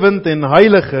lewend en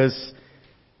heilig is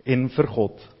en vir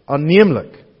God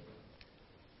aanneemlik.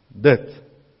 Dit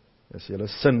is julle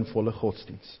sinvolle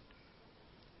godsdiens.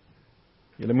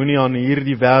 Julle moenie aan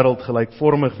hierdie wêreld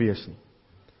gelykvormig wees nie,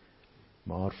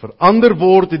 maar verander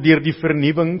word deur die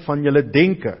vernuwing van julle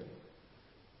denke,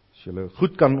 as julle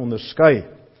goed kan onderskei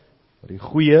wat die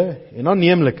goeie en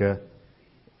aanneemlike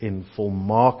en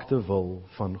volmaakte wil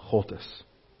van God is.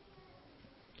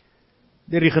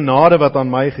 Deur die genade wat aan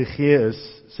my gegee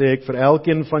is, sê ek vir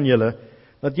elkeen van julle,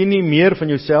 dat jy nie meer van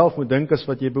jouself moet dink as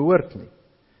wat jy behoort nie,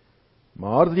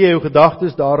 maar dat jy jou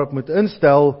gedagtes daarop moet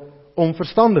instel om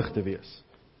verstandig te wees,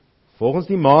 volgens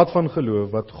die maat van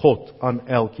geloof wat God aan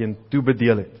elkeen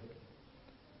toebedeel het.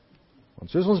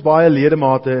 Want soos ons baie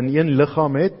ledemate in een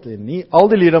liggaam het, en nie al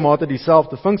die ledemate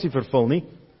dieselfde funksie vervul nie,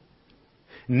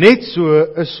 net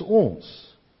so is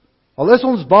ons Al is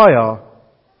ons baie,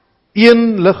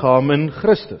 een liggaam in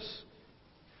Christus,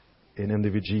 en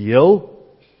individueel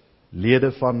lede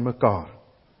van mekaar.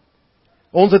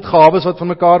 Ons het gawes wat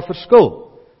van mekaar verskil,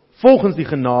 volgens die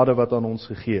genade wat aan ons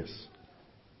gegee is.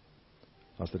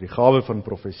 As dit die gawe van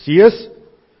profesie is,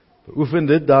 beoefen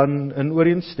dit dan in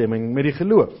ooreenstemming met die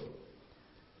geloof.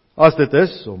 As dit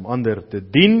is om ander te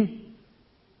dien,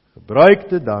 gebruik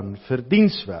dit dan vir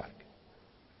dienswerk.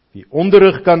 Wie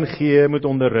onderrig kan gee, moet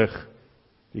onderrig.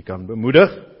 Wie kan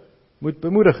bemoedig, moet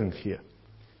bemoediging gee.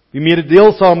 Wie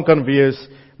mededeelsaam kan wees,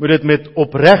 moet dit met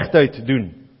opregtheid doen.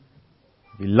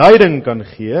 Wie leiding kan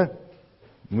gee,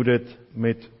 moet dit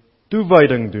met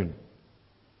toewyding doen.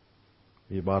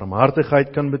 Wie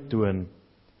barmhartigheid kan betoon,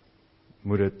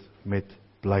 moet dit met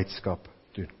blydskap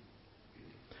doen.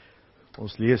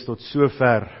 Ons lees tot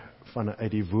sover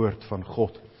vanuit die woord van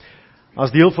God.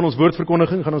 As deel van ons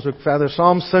woordverkondiging gaan ons ook verder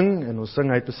saam sing, en ons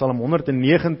sing uit Psalm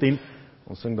 119,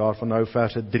 ons sing daarvan nou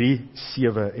verse 3,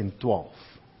 7 en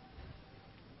 12.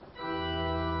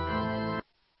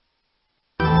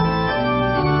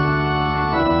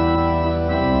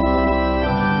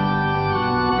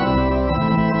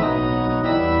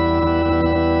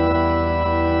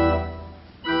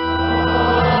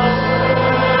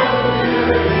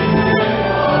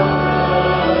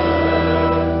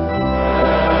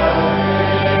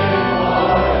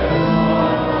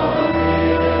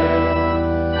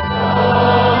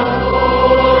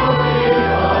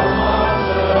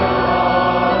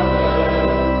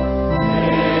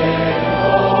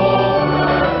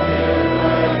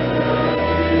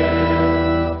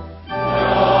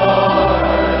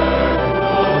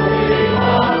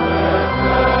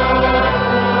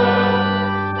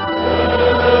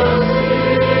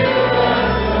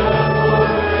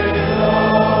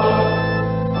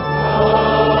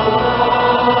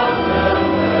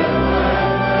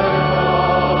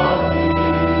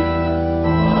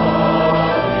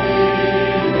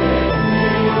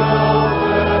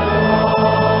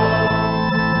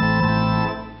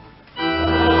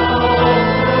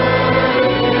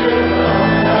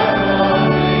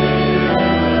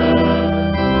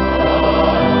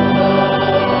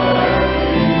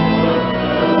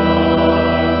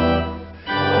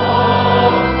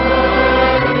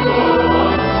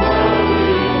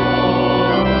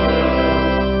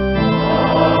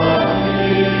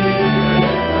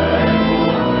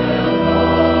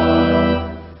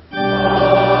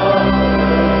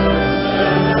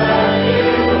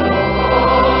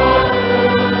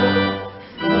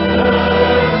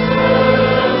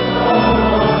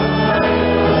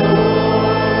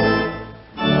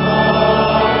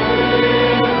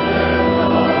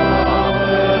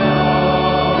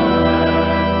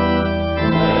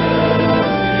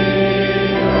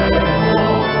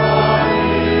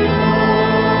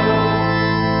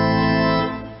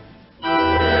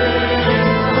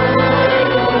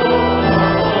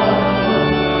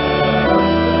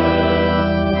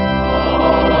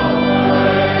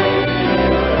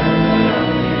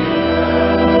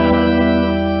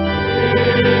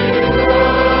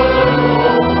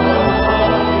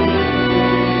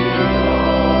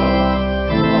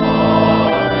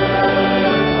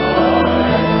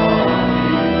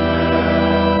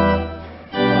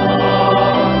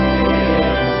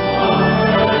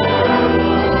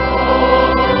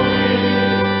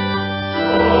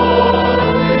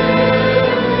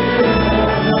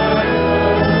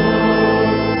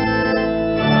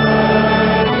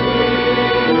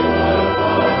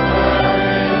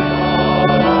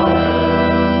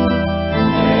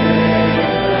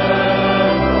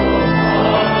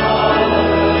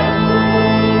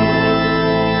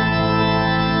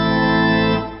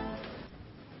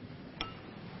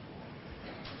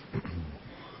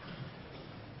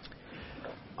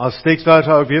 As teksvers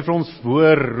hou ek weer vir ons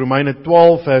voor Romeine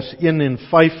 12 vers 1 en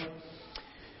 5.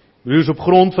 Broers, op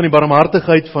grond van die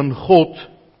barmhartigheid van God,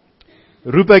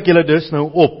 roep ek julle dus nou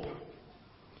op,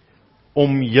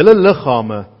 om julle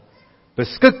liggame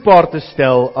beskikbaar te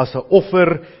stel as 'n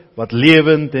offer wat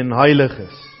lewend en heilig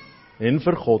is, en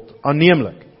vir God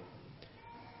aanneemlik.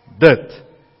 Dit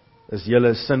is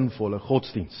julle sinvolle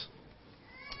godsdiens.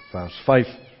 Vers 5.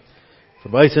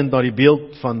 Verwysend na die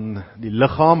beeld van die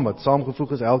liggaam wat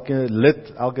saamgevoeg is, elke lid,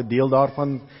 elke deel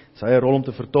daarvan, sy eie rol om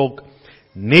te vertolk.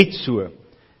 Net so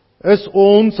is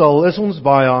ons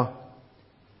baie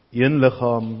een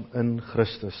liggaam in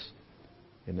Christus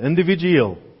en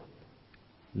individueel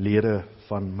lede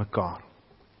van mekaar.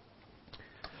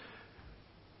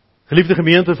 Geliefde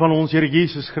gemeente van ons Here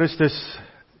Jesus Christus,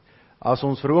 as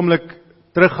ons vir 'n oomblik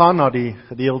teruggaan na die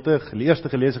gedeelte, eerste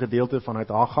geleesde gedeelte vanuit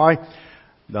Haggai,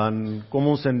 dan kom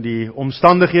ons in die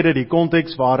omstandighede, die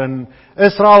konteks waarin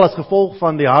Israel as gevolg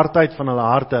van die hardheid van hulle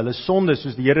harte, hulle sonde,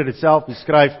 soos die Here dit self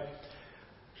beskryf,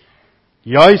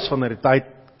 juis van 'n tyd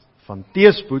van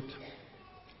teëspoed,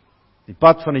 die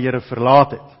pad van die Here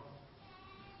verlaat het.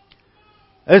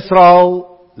 Israel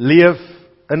leef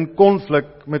in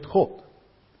konflik met God.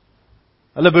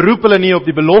 Hulle beroep hulle nie op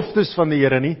die beloftes van die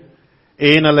Here nie,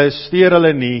 en hulle steer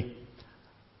hulle nie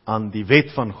aan die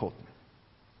wet van God nie.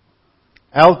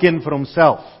 Elkeen vir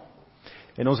homself.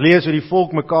 En ons lees hoe die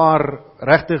volk mekaar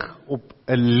regtig op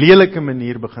 'n lelike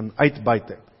manier begin uitbuit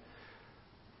het.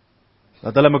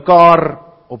 Dat hulle mekaar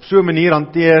op so 'n manier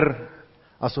hanteer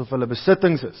asof hulle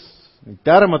besittings is. Die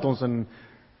term wat ons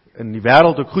in die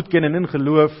wêreld ook goed ken en in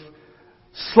geloof,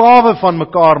 slawe van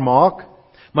mekaar maak,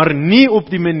 maar nie op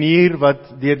die manier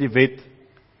wat deur die wet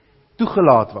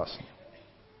toegelaat was nie.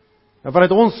 Nou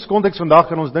vanuit ons konteks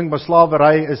vandag en ons dink, maar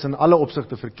slawery is in alle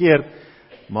opsigte verkeerd,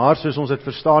 maar soos ons dit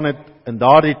verstaan het, in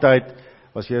daardie tyd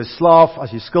was jy 'n slaaf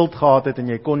as jy skuld gehad het en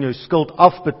jy kon jou skuld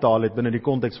afbetaal het binne die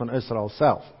konteks van Israel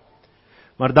self.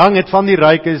 Maar dan het van die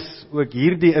rykes ook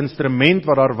hierdie instrument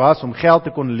wat daar was om geld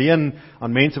te kon leen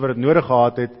aan mense wat dit nodig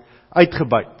gehad het,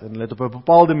 uitgebuit. En hulle het op 'n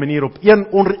bepaalde manier, op een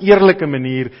oneerlike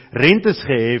manier, rentes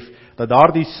gehef, dat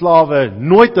daardie slawe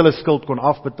nooit hulle skuld kon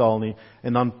afbetaal nie,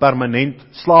 en dan permanent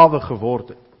slawe geword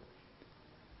het.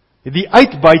 Die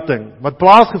uitbuiting wat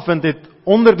plaasgevind het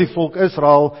onder die volk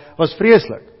Israel was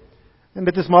vreeslik. En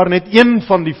dit is maar net een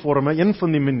van die forme, een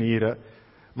van die maniere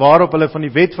waarop hulle van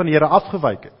die wet van die Here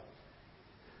afgewyk het.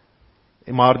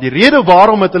 Maar die rede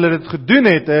waarom het hulle dit gedoen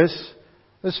het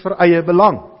is vir eie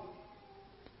belang.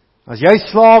 As jy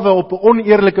slawe op 'n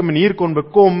oneerlike manier kon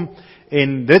bekom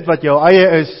en dit wat jou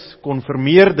eie is kon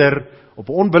vermeerder op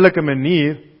 'n onbillike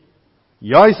manier,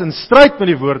 juis in stryd met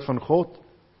die woord van God,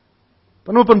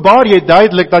 dan openbaar jy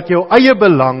duidelik dat jou eie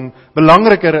belang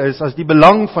belangriker is as die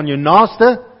belang van jou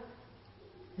naaste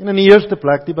en in die eerste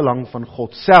plek die belang van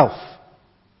God self.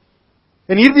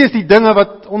 En hierdie is die dinge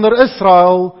wat onder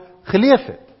Israel geleef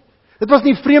het. Dit was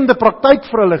nie vreemde praktyk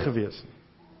vir hulle gewees nie.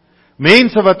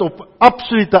 Mense wat op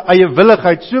absolute eie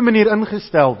willigheid so 'n manier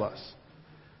ingestel was,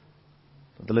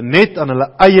 dat hulle net aan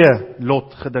hulle eie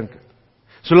lot gedink het.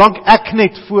 Solank ek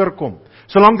net voorkom,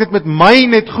 solank dit met my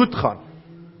net goed gaan.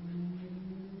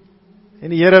 En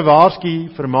die Here waarsku,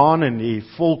 vermaan en die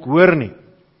volk hoor nie.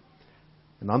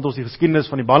 En dan het ons die geskiedenis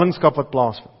van die ballingskap wat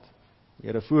plaasvind. Die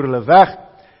Here voer hulle weg,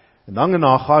 en dan in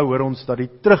Haggai hoor ons dat die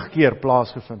terugkeer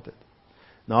plaasgevind het.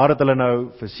 Nadat hulle nou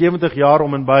vir 70 jaar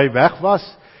om en by weg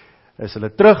was, is hulle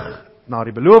terug na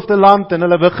die beloofde land en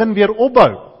hulle begin weer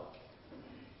opbou.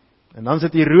 En dan is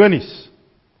dit ironies.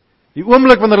 Die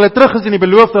oomblik wanneer hulle terug is in die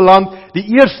beloofde land,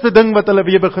 die eerste ding wat hulle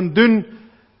weer begin doen,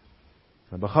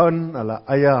 hulle begin hulle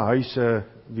eie huise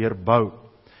weer bou.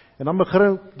 En dan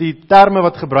begin die terme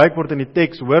wat gebruik word in die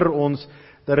teks, hoor ons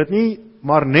dat dit nie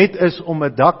maar net is om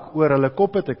 'n dak oor hulle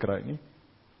koppe te kry nie,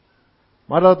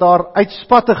 maar dat daar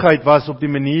uitspattigheid was op die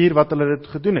manier wat hulle dit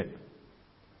gedoen het.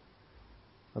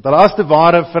 Dat hulle as te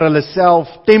ware vir hulle self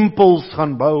tempels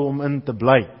gaan bou om in te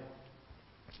bly.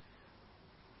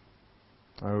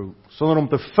 Nou, sonder om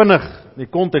te vinnig die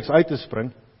konteks uit te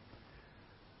spring,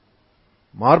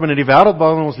 maar binne die wêreld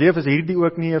waarin ons leef is hierdie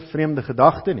ook nie 'n vreemde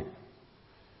gedagte nie.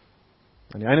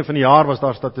 Aan die einde van die jaar was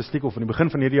daar statistiek, of aan die begin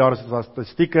van hierdie jaar is daar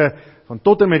statistieke van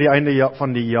tot en met die einde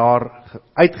van die jaar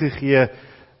uitgegee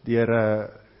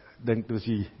deur dink dit was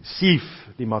die SIEF,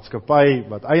 die maatskappy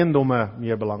wat eiendomme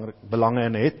meer belange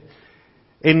in het,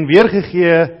 en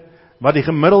weergegee wat die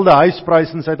gemiddelde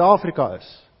huisprys in Suid-Afrika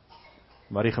is,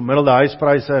 wat die gemiddelde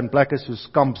huispryse in plekke soos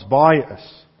Camps Baai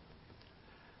is.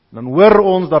 Dan hoor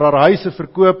ons dat daar huise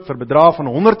verkoop vir bedrag van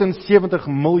 170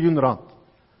 miljoen rand.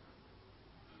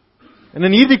 En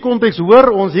in hierdie konteks hoor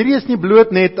ons, hierdie is nie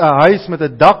bloot net 'n huis met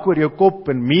 'n dak oor jou kop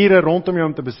en mure rondom jou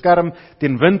om te beskerm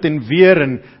teen wind en weer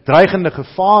en dreigende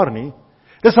gevaar nie.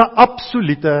 Dis 'n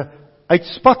absolute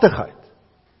uitspattigheid.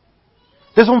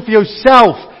 Dis om vir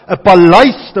jouself 'n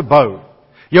paleis te bou,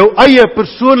 jou eie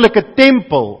persoonlike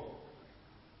tempel,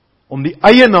 om die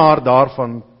eienaar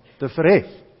daarvan te verhef.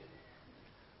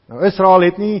 Nou Israel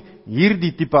het nie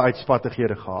hierdie tipe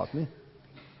uitspattighede gehad nie.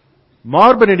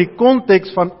 Maar binne die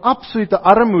konteks van absolute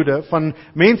armoede, van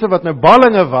mense wat nou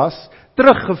ballinge was,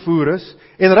 teruggevoer is,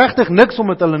 en regtig niks om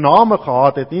met hulle name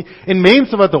gehad het nie, en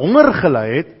mense wat honger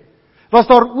gely het, was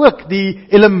daar ook die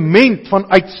element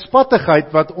van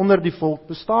uitspattigheid wat onder die volk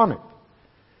bestaan het.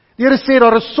 Die Here sê,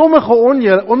 daar is sommige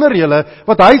onder julle,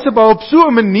 wat huise bou op so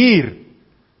 'n manier,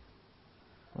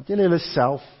 want julle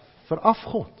self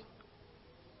verafgod.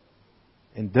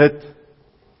 En dit,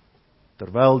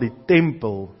 terwyl die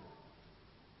tempel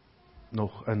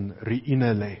nog in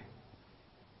ruïne lê.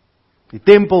 Die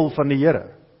tempel van die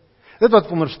Here. Dit wat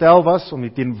veronderstel was om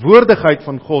die teenwoordigheid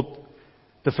van God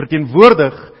te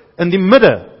verteenwoordig in die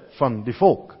midde van die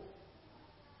volk.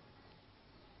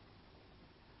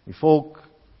 Die volk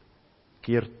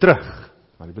keer terug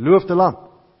na die beloofde land,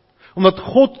 omdat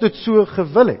God dit so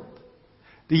gewil het.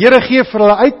 Die Here gee vir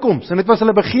hulle uitkoms, en dit was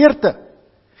hulle begeerte.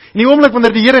 En die oomblik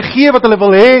wanneer die Here gee wat hulle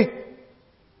wil hê,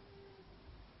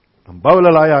 dan bou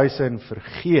hulle hulle huise en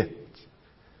vergeet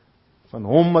van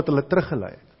hom wat hulle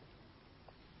teruggelei het.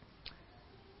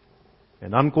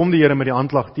 En dan kom die Here met die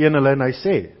aanklag teen hulle en hy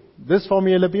sê, dis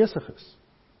waarmee julle besig is.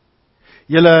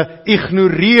 Julle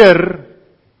ignoreer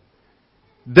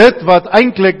dit wat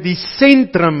eintlik die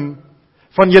sentrum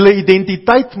van julle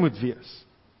identiteit moet wees.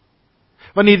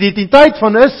 Want die identiteit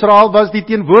van Israel was die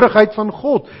teenwoordigheid van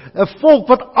God, 'n volk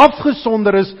wat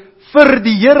afgesonder is vir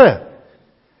die Here.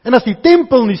 En as die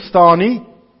tempel nie staan nie,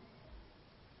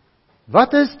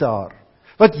 wat is daar?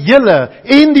 Wat julle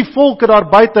en die volke daar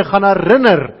buite gaan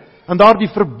herinner aan daardie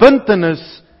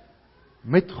verbintenis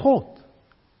met God.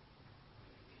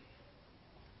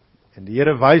 En die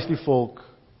Here wys die volk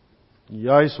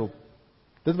juis op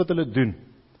dit wat hulle doen.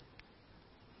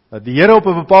 Dat die Here op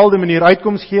 'n bepaalde manier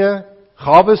uitkoms gee,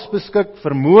 gawes beskik,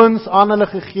 vermoëns aan hulle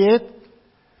gegee het,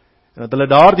 en dat hulle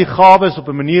daardie gawes op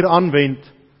 'n manier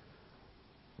aanwend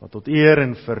wat tot eer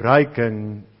en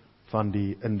verryking van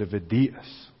die individu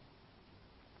is.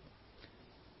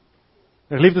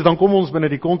 Geliefdes, dan kom ons binne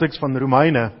die konteks van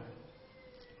Romeine,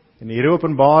 en hier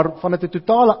openbaar van 'n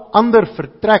totale ander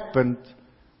vertrekpunt,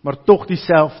 maar tog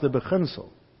dieselfde beginsel.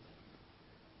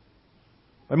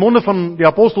 By monde van die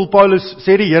apostel Paulus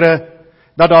sê die Here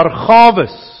dat daar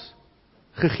gawes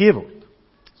gegee word.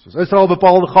 Soos Israel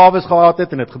bepaalde gawes gehad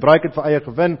het en dit gebruik het vir eie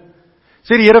gewin,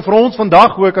 sê die Here vir ons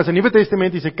vandag ook as 'n Nuwe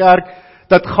Testamentiese kerk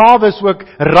dat gawes ook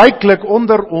ryklik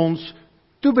onder ons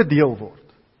toebedeel word.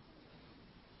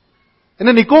 En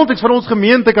in die konteks van ons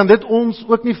gemeente kan dit ons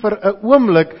ook nie vir 'n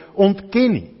oomblik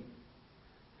ontken nie.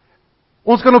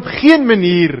 Ons kan op geen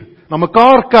manier na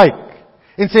mekaar kyk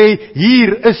en sê,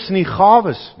 hier is nie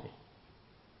gawes nie.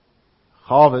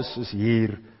 Gawes is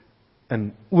hier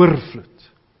in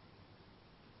oorvloed.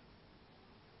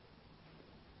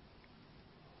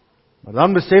 Maar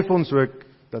dan besef ons ook,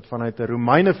 dat vanuit 'n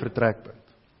Romeine vertrekpunt,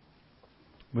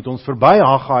 moet ons verby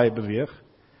Haggai beweeg,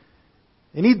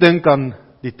 en nie dink aan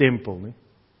die tempel nie.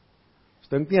 Ons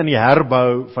dink nie aan die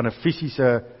herbou van 'n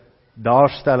fisiese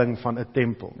daarstelling van 'n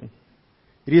tempel nie.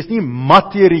 Hierdie is nie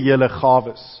materiële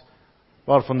gawes,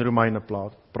 waarvan Romeine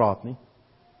praat nie,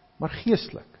 maar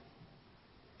geestelik.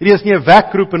 Hierdie is nie 'n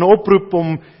wekroep en 'n oproep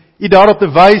om u daarop te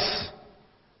wys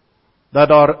dat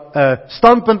daar 'n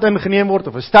standpunt ingeneem word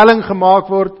of 'n stelling gemaak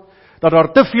word, dat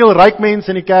daar te veel ryk mense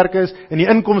in die kerk is en die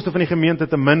inkomste van die gemeente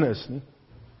te min is nie.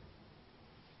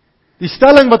 Die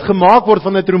stelling wat gemaak word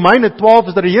van Romeine 12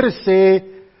 is dat die Here sê,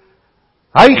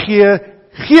 hy gee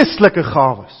geestelike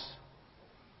gawes.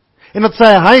 En dat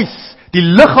sy huis, die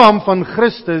liggaam van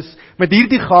Christus, met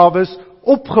hierdie gawes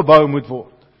opgebou moet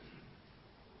word.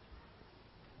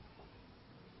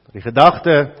 Die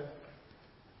gedagte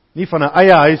nie van 'n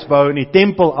eie huis bou en die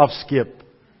tempel afskeep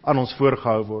aan ons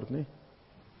voorgehou word nie.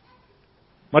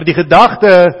 Maar die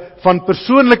gedagte van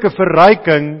persoonlike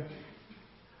verryking,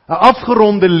 'n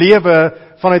afgeronde lewe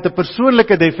vanuit 'n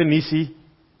persoonlike definisie,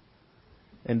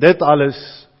 en dit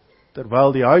alles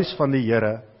terwyl die huis van die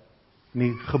Here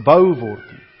nie gebou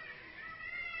word nie.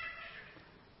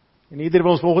 En ieder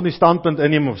wil ons volgende standpunt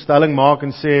inneem of stelling maak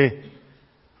en sê,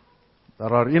 dat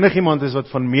daar enigiemand is wat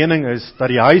van mening is, dat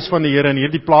die huis van die Here in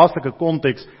hierdie plaaslike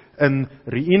konteks in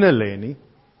ruïne lê nie.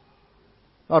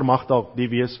 Daar mag dalk die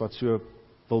wees wat so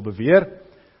wil beweer,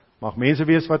 mag mense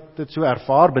wees wat dit so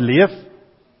ervaar, beleef.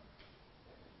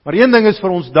 Maar een ding is vir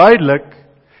ons duidelik,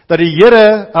 dat die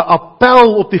Here 'n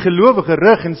appel op die gelowige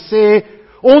rig en sê,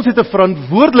 ons het 'n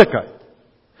verantwoordelikheid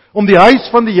om die huis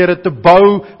van die Here te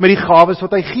bou met die gawes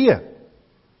wat hy gee.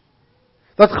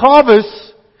 Dat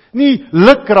gawes nie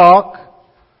lukraak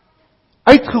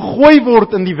uitgegooi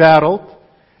word in die wêreld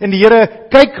en die Here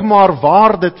kyk maar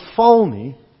waar dit val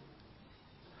nie.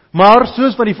 Maar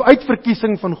soos van die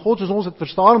uitverkiesing van God, soos ons dit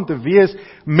verstaan om te wees,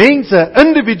 mense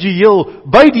individueel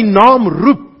by die naam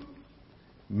roep.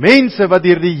 Mense wat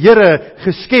deur die Here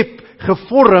geskep,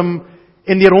 gevorm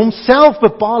en deur homself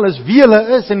bepaal is wie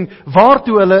hulle is en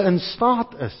waartoe hulle in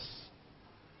staat is.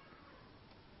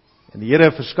 En die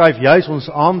Here verskuif juis ons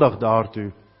aandag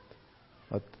daartoe,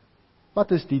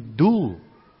 wat is die doel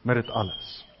met dit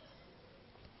alles?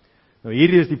 Nou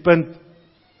hierdie is die punt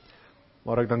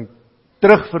waar ek dan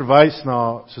terugverwys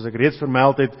na, soos ek reeds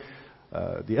vermeld het,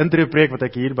 die intreepreek wat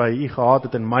ek hier by u gehad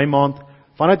het in Mei maand,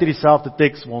 vanuit hierdie selfde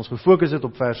teks waar ons gefokus het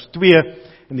op vers 2,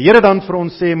 en die Here dan vir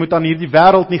ons sê, moet aan hierdie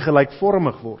wêreld nie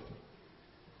gelykvormig word.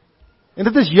 En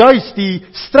dit is juis die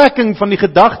strekking van die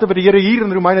gedagte wat die Here hier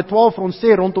in Romeine 12 vir ons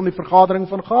sê, rondom die vergadering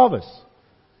van gawes.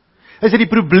 Hy sê die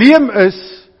probleem is,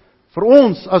 vir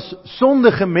ons as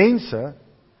sondige mense,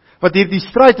 wat hier die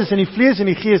stryd tussen die vlees en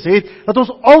die gees het, dat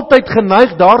ons altyd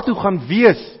geneig daartoe gaan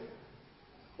wees,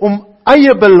 om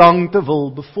eie belang te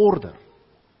wil bevorder.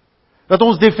 Dat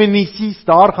ons definisies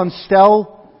daar gaan stel,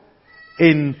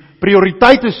 en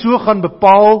prioriteite so gaan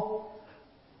bepaal,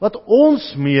 wat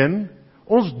ons meen,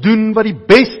 ons doen wat die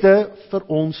beste vir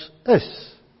ons is.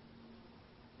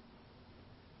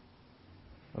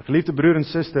 Maar geliefde broer en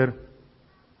suster,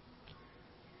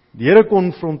 die Here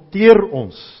konfronteer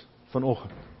ons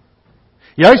vanoggend.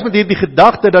 Juist met hierdie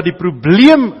gedagte dat die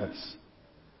probleem is,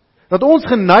 dat ons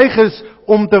geneig is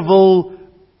om te wil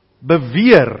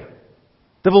beweer,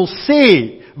 te wil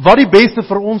sê wat die beste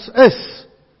vir ons is,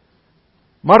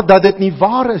 maar dat dit nie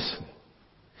waar is nie.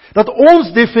 Dat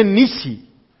ons definisie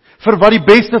vir wat die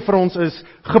beste vir ons is,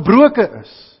 gebroke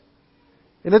is.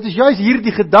 En dit is juist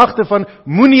hierdie gedagte van,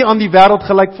 moenie aan die wêreld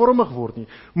gelykvormig word nie.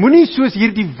 Moenie soos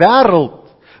hierdie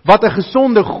wêreld, wat 'n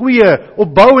gesonde, goeie,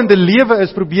 opbouende lewe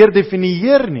is, probeer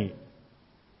definieer nie.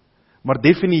 Maar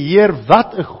definieer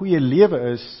wat 'n goeie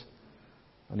lewe is,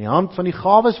 aan die hand van die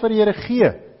gawes wat die Here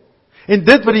gee. En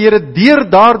dit wat die Here deur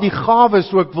daardie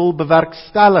gawes ook wil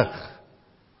bewerkstellig.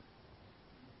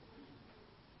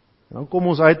 En dan kom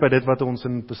ons uit by dit wat ons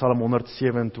in Psalm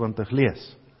 127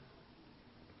 lees.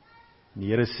 Die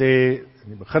Here sê, in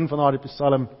die begin van daardie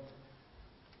Psalm,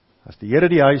 as die Here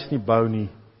die huis nie bou nie,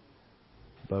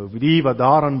 bou die wat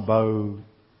daaraan bou,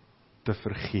 te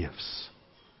vergeefs.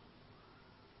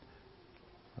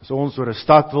 As ons oor 'n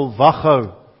stad wil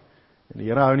waghou, en die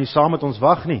Here hou nie saam met ons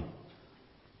wag nie,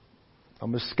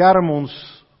 dan beskerm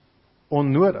ons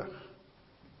onnodig.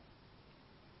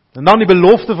 En dan die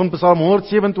belofte van Psalm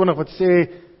 127 wat sê,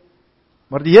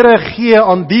 maar die Here gee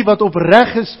aan die wat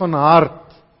opreg is van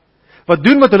hart, wat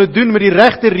doen wat hulle doen met die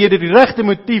regte rede, die regte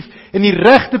motief en die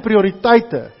regte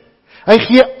prioriteite. Hy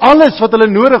gee alles wat hulle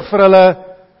nodig vir hulle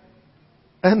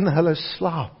in hulle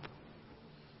slaap.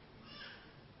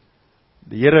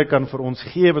 Die Here kan vir ons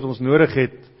gee wat ons nodig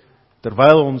het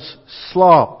terwyl ons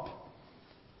slaap.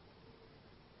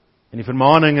 En die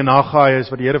vermaning in Haggai is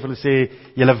wat die Here vir hulle sê,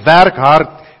 julle werk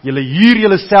hard, julle huur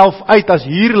julleself uit as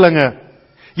huurlinge,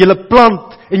 julle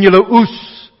plant en julle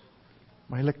oes,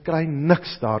 maar julle kry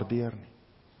niks daardeur nie.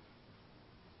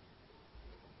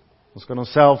 Ons kan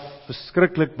onsself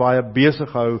verskriklik baie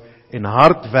besig hou en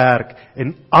hard werk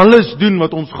en alles doen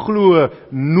wat ons glo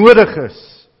nodig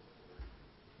is,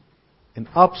 en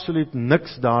absoluut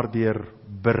niks daardeur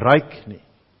bereik nie.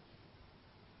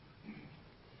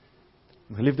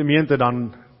 Geliefde gemeente,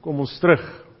 dan kom ons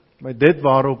terug by dit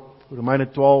waarop Romeine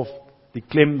 12 die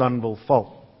klem dan wil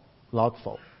laat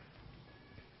val.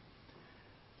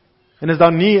 En is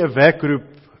dan nie 'n wekroep,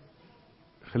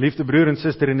 geliefde broer en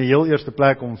suster, in die heel eerste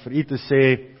plek om vir u te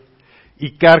sê, u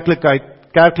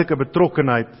kerklike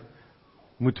betrokkenheid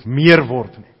moet meer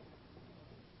word nie.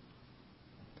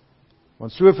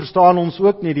 Want so verstaan ons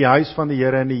ook nie die huis van die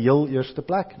Here in die heel eerste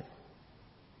plek nie.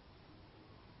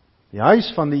 Die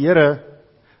huis van die Here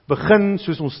begin,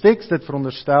 soos ons teks dit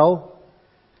veronderstel,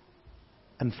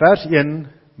 in vers 1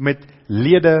 met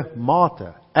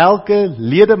ledemate. Elke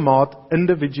ledemaat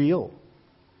individueel.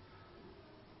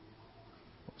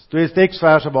 Ons twee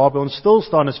teksverse waarby ons stil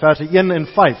staan is verse 1 en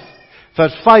 5.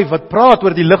 Vers 5 wat praat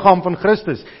oor die liggaam van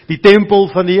Christus, die tempel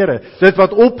van die Here, dit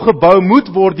wat opgebou moet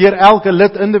word deur elke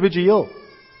lid individueel.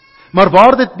 Maar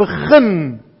waar dit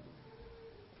begin,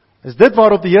 is dit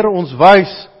waarop die Here ons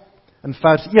wys in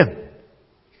vers 1.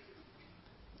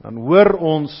 Dan hoor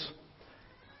ons,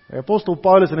 die apostel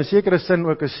Paulus in 'n sekere sin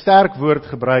ook 'n sterk woord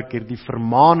gebruik, hierdie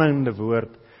vermaanende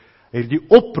woord, hierdie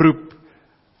oproep,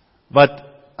 wat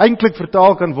eintlik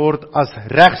vertaal kan word as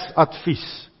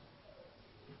regsadvies.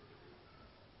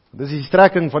 Dit is die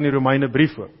strekking van die Romeine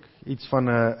brief ook, iets van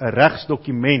 'n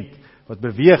regsdokument, wat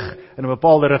beweeg in 'n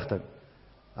bepaalde rigting.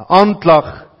 'n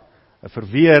Aanklag, 'n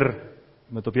verweer,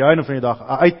 met op die einde van die dag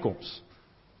 'n uitkoms.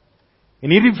 En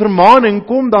hierdie vermaaning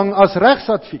kom dan as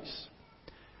regsadvies.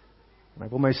 En ek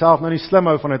wil myself nou nie slim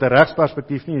hou vanuit 'n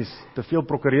regsperspektief nie, is te veel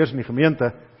prokureurs in die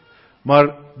gemeente,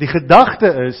 maar die gedagte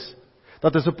is,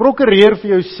 dat as 'n prokureur vir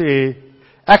jou sê,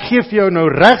 ek gee vir jou nou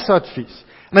regsadvies,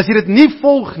 en as jy dit nie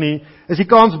volg nie, is die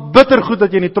kans bitter goed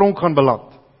dat jy in die tronk gaan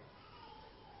beland.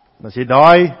 En as jy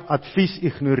daai advies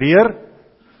ignoreer,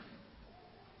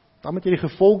 dan moet jy die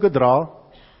gevolge dra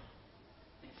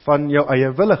van jou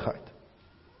eie willigheid.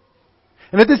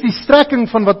 En dit is die strekking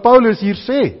van wat Paulus hier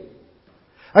sê.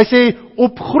 Hy sê,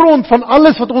 op grond van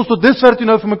alles wat ons tot dusver toe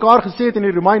nou vir mekaar gesê het in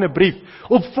die Romeine brief,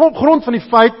 op grond van die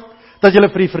feit dat julle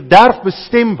vir die verderf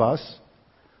bestem was,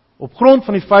 op grond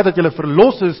van die feit dat julle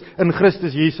verlos is in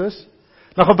Christus Jesus,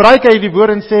 dan gebruik hy die woord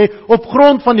en sê, op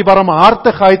grond van die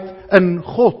barmhartigheid in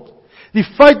God. Die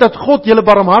feit dat God julle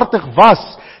barmhartig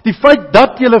was, die feit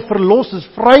dat julle verlos is,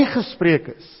 vrygespreek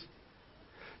is.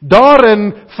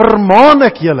 Daarin vermaan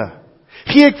ek julle.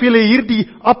 Gee ek vir julle hierdie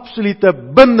absolute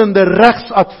bindende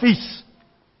regsadvies.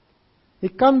 Jy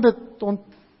kan dit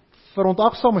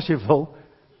verontagsaam as jy wil,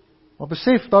 maar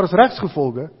besef, daar is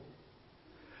regsgevolge.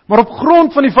 Maar op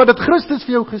grond van die feit dat Christus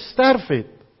vir jou gesterf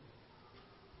het,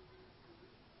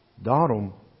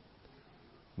 daarom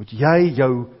moet jy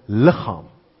jou liggaam,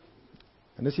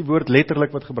 en dis die woord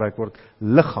letterlik wat gebruik word,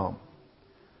 liggaam,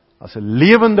 as 'n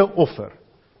lewende offer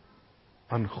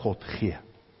aan God gee.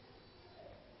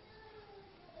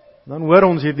 Dan hoor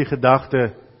ons hier die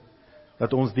gedagte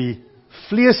dat ons die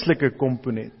vleeslike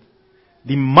komponent,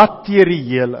 die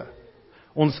materiële,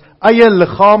 ons eie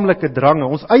liggaamlike drange,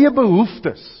 ons eie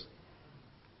behoeftes,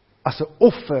 as 'n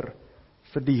offer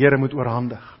vir die Here moet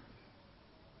oorhandig.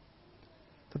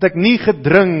 Dat ek nie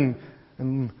gedring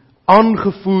en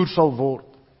aangevoer sal word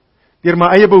deur my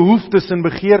eie behoeftes en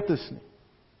begeertes nie.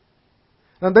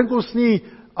 Dan dink ons nie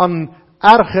aan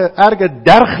erge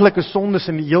dergelike sondes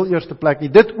in die heel eerste plek nie,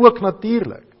 dit ook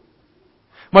natuurlik.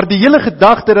 Maar die hele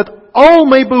gedagte dat al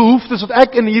my behoeftes wat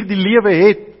ek in hierdie lewe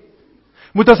het,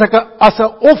 moet as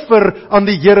 'n offer aan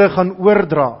die Here gaan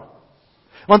oordra.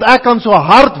 Want ek kan so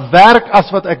hard werk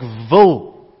as wat ek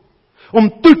wil, om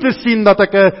toe te sien dat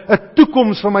ek 'n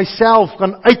toekoms vir myself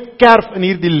kan uitkerf in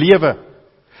hierdie lewe.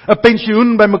 'n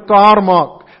Pensioen bymekaar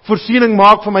maak, voorsiening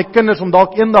maak vir my kinders om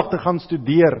dalk eendag te gaan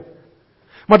studeer.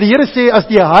 Maar die Here sê, as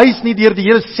die huis nie deur die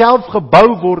Here self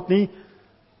gebou word nie,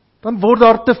 dan word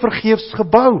daar te vergeefs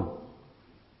gebou.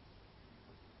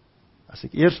 As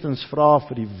ek eerstens vra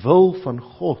vir die wil van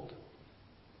God,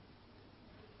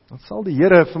 dan sal die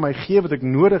Here vir my gee wat ek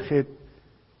nodig het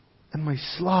in my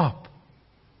slaap.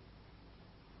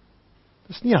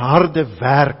 Dis nie harde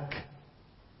werk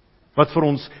wat vir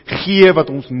ons gee wat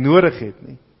ons nodig het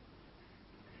nie.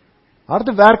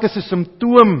 Harde werk is 'n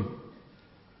simptoom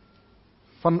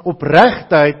van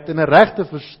opregtheid en 'n regte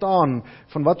verstaan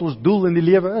van wat ons doel in die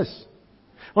lewe is.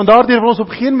 Want daardeur wil ons op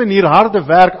geen manier harde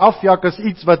werk afjak as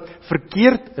iets wat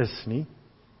verkeerd is nie.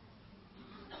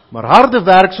 Maar harde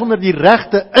werk sonder die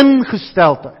regte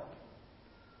ingesteldheid,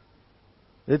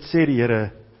 dit sê die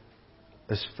Here,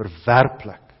 is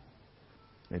verwerplik.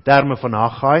 In terme van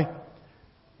Haggai,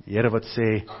 die Here wat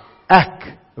sê,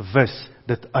 ek wis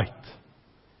dit uit.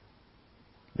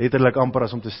 Letterlik amper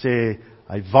as om te sê,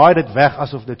 hy waai dit weg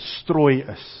asof dit strooi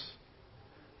is.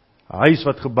 'n Huis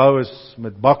wat gebou is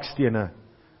met bakstene,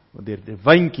 wat deur die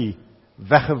windjie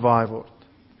weggewaai word.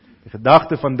 Die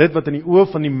gedagte van dit wat in die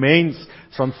oë van die mens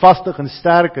standvastig en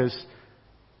sterk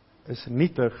is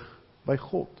nietig by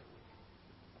God.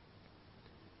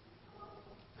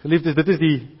 Geliefdes, dit is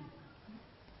die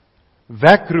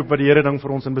wekroep wat die Here dan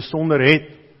vir ons in besonder het.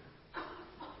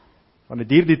 Want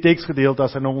dit hier die teksgedeelte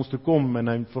as hy na ons toe kom en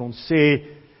hy vir ons sê,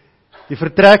 die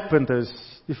vertrekpunt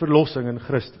is die verlossing in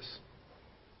Christus.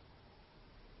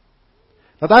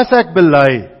 Dat as ek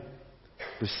bely,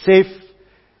 besef,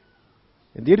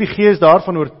 en deur die Gees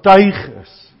daarvan oortuig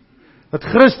is, dat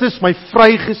Christus my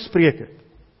vrygespreek het.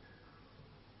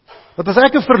 Dat as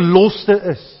ek 'n verloste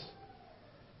is,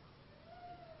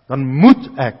 dan moet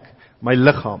ek my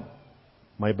liggaam,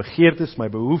 my begeertes, my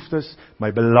behoeftes,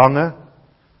 my belange,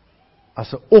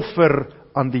 as 'n offer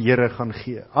aan die Here gaan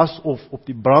gee, asof op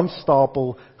die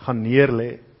brandstapel gaan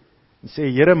neerlê, en sê,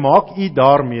 Here, maak U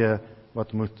daarmee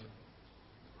wat moet.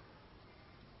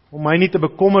 Om my nie te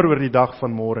bekommer oor die dag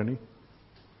van môre nie.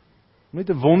 Om nie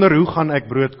te wonder hoe gaan ek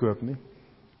brood koop nie.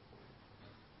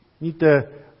 Nie te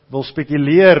wil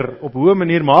spekuleer op hoe 'n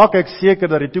manier maak ek seker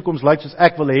dat die toekoms lyk soos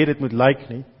ek wil hê dit moet lyk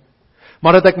nie.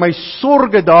 Maar dat ek my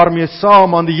sorge daarmee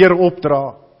saam aan die Here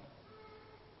opdra.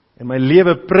 En my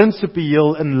lewe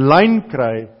prinsipieel in lyn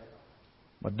kry,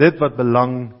 maar dit wat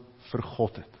belang vir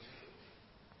God het.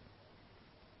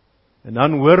 En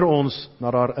dan hoor ons,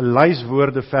 na daar 'n lys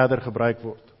woorde verder gebruik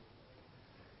word.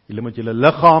 Julle moet julle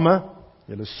liggame,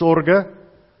 julle sorge,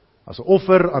 as 'n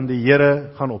offer aan die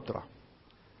Here gaan opdra.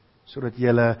 Sodat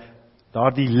julle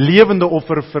daardie lewende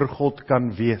offer vir God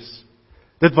kan wees.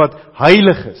 Dit wat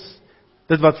heilig is,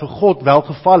 dit wat vir God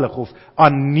welgevallig of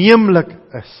aanneemlik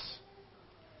is.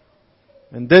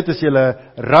 En dit is julle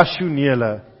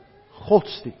rasionele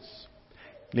godsdiens.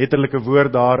 Letterlike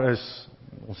woord daar is,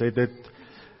 ons het dit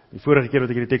Die vorige keer wat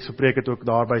ek hierdie teks gepreek het, ook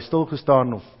daarby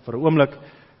stilgestaan, of vir 'n oomblik,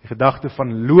 die gedagte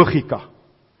van logika.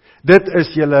 Dit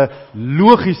is julle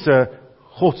logiese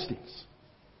godsdiens.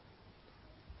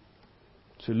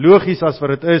 So logies as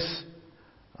wat dit is,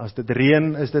 as dit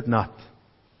reën, is dit nat.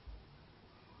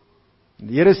 En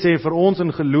die Here sê vir ons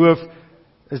in geloof,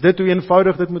 is dit hoe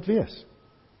eenvoudig dit moet wees.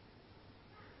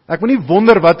 Ek moet nie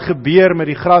wonder wat gebeur met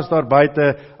die gras daar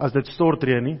buite as dit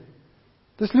stortreën nie.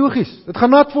 Dit is logies, dit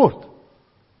gaan nat word.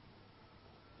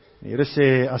 Die Here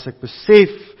sê, as ek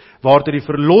besef waartoe die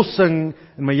verlossing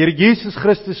in my Here Jesus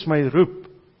Christus my roep,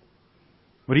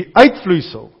 maar die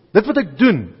uitvloeisel, dit wat ek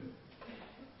doen,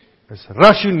 is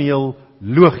rasioneel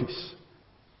logies.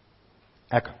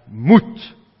 Ek moet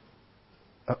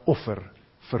 'n offer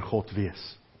vir God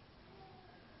wees.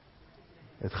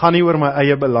 Dit gaan nie oor my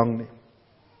eie belang nie.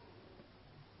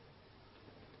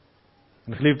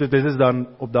 En geliefdes, dit is dan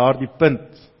op daardie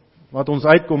punt wat ons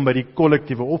uitkom by die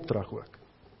kollektiewe opdrag ook.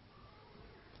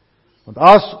 Want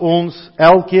as ons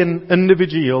elkeen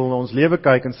individueel na ons lewe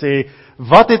kyk en sê,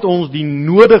 wat het ons die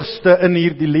nodigste in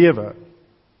hierdie lewe?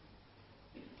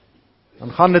 Dan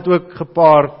gaan dit ook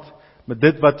gepaard met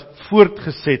dit wat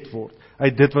voortgeset word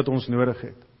uit dit wat ons nodig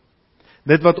het.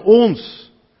 Dit wat ons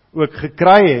ook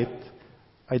gekry het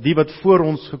uit die wat voor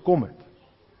ons gekom het.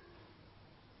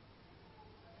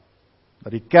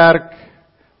 Dat die kerk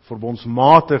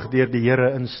verbondsmatig deur die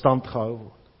Here in stand gehou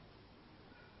word.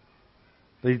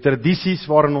 Dat die tradisies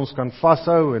waarin ons kan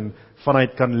vashou en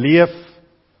vanuit kan leef,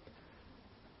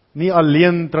 nie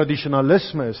alleen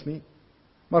tradisionalisme is nie,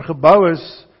 maar gebou is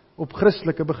op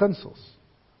Christelike beginsels.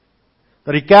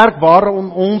 Dat die kerk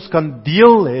waarin ons kan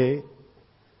deel hê,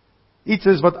 iets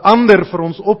is wat ander vir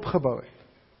ons opgebou het.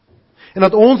 En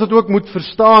dat ons dit ook moet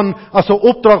verstaan as 'n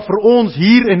opdrag vir ons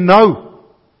hier en nou.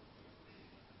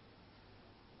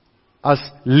 As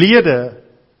lede,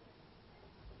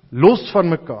 los van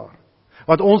mekaar,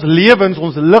 wat ons lewens,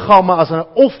 ons liggame as 'n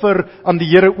offer aan die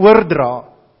Here oordra.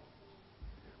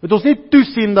 Moet ons nie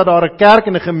toesien dat daar 'n kerk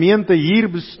en 'n gemeente hier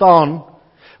bestaan,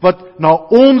 wat na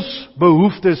ons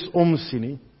behoeftes omsien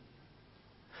nie.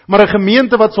 Maar 'n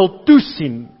gemeente wat sal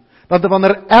toesien, dat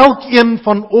wanneer elkeen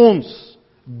van ons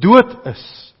dood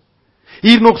is,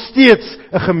 hier nog steeds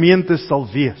 'n gemeente sal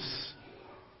wees.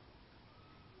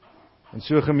 En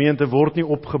so 'n gemeente word nie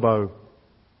opgebou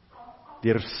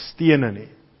deur stene nie.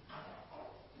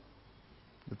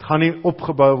 Dit gaan nie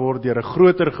opgebou word deur 'n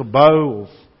groter gebou of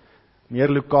meer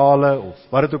lokale of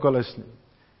wat dit ook al is nie.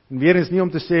 En weer eens nie om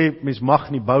te sê mens mag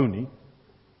nie bou nie,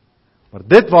 maar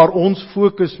dit waar ons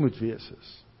fokus moet wees is,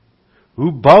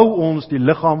 hoe bou ons die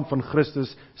liggaam van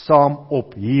Christus saam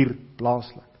op hier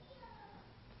plaaslik?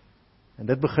 En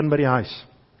dit begin by die huis.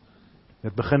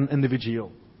 Dit begin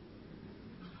individueel.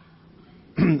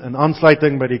 In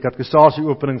aansluiting by die katekisasie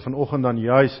opening vanoggend dan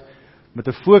juis met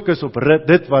 'n fokus op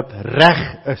dit wat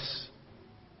reg is.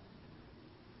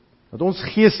 Dat ons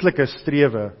geestelike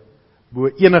strewe bo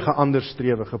enige ander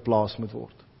strewe geplaas moet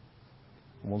word.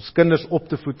 Om ons kinders op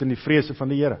te voed in die vrese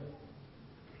van die Here.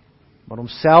 Maar om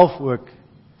self ook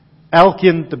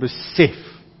elkeen te besef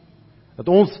dat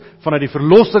ons vanuit die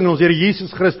verlossing in ons Here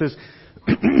Jesus Christus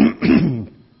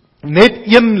net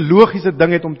een logiese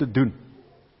ding het om te doen.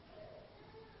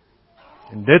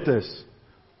 En dit is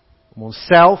om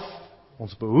onsself,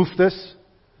 ons behoeftes,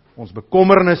 ons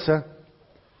bekommernisse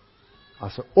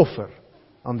as 'n offer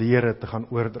aan die Here te gaan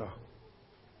oordra.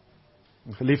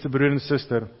 En geliefde broer en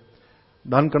suster,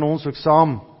 dan kan ons ook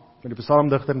saam met die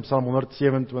psalmdigter in Psalm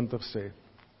 127 sê,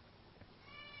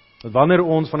 dat wanneer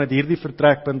ons vanuit hierdie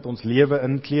vertrekpunt ons lewe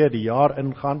inklee, die jaar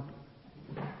ingaan,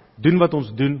 doen wat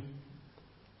ons doen,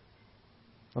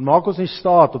 dan maak ons nie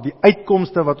staat op die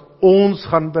uitkomste wat ons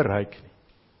gaan bereik nie.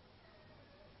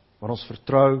 Maar ons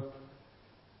vertrou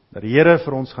dat die Here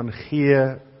vir ons gaan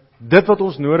gee dit wat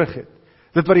ons nodig het,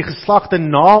 dit wat die geslagte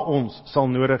na ons sal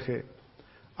nodig hê,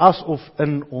 asof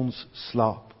in ons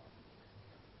slaap.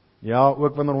 Ja,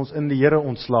 ook wanneer ons in die Here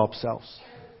ontslaap selfs,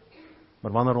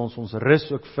 maar wanneer ons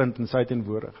rus ook vind in sy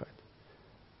teenwoordigheid.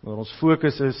 Wanneer ons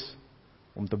fokus is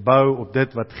om te bou op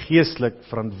dit wat geestelik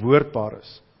verantwoordbaar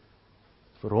is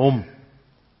vir hom,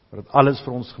 wat dit alles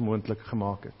vir ons moontlik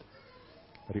gemaak het.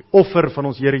 Dat die offer van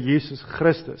ons Here Jesus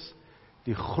Christus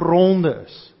die gronde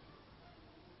is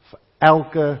vir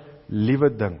elke liewe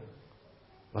ding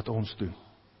wat ons doen.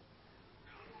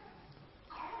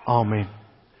 Amen.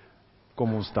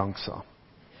 Kom ons dank saam.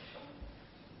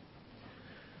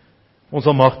 Ons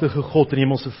almagtige God en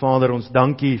hemelse Vader, ons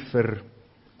dankie vir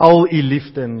al u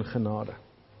liefde en genade.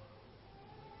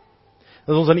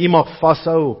 Dat ons aan u mag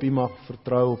vashou, op u mag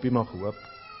vertrou, op u mag hoop.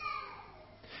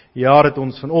 Ja, dat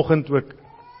ons vanoggend ook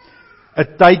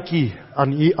 'n tydjie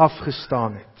aan U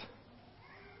afgestaan het.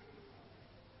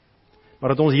 Maar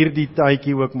dat ons hierdie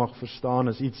tydjie ook mag verstaan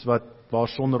is iets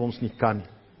waarsonder ons nie kan nie.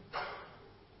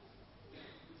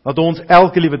 Dat ons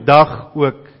elke liewe dag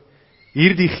ook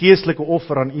hierdie geestelike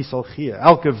offer aan U sal gee,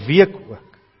 elke week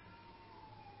ook.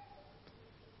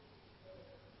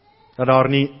 Dat daar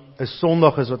nie 'n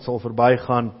Sondag is wat sal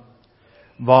verbygaan,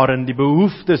 waarin die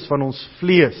behoeftes van ons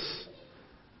vlees,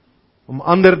 om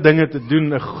ander dinge te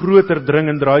doen, 'n groter dring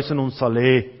en druis in ons sal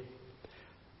hê,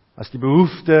 as die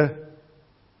behoefte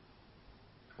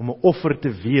om 'n offer te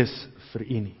wees vir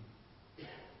U nie.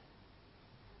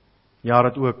 Ja,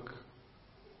 dat ook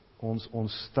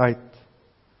ons tyd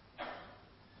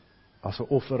as 'n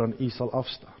offer aan U sal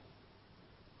afstaan.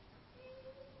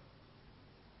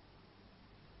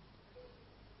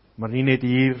 Maar nie net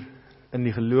hier in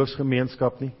die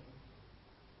geloofsgemeenskap nie,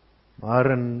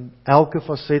 maar in elke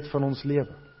faset van ons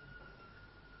lewe.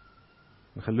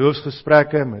 In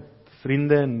geloofsgesprekke met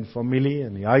vriende en familie,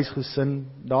 in die huisgesin,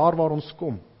 daar waar ons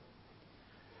kom.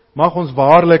 Mag ons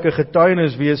waarlik 'n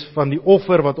getuienis wees van die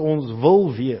offer wat ons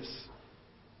wil wees.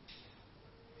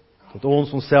 Dat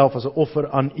ons onsself as 'n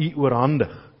offer aan U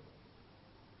oorhandig.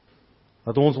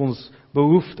 Dat ons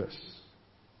behoeftes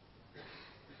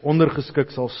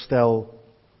ondergeskik sal stel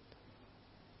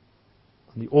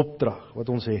aan die opdrag wat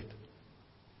ons het.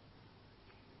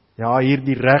 Ja,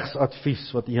 hierdie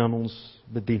regsadvies wat U aan ons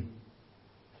bedien.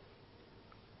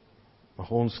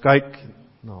 Mag ons kyk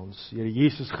na ons Here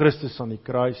Jesus Christus aan die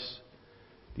kruis,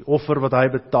 die offer wat hy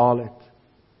betaal het.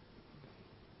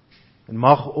 En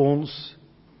mag ons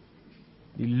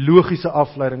die logiese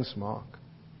afleidings maak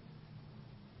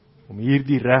om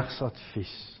hierdie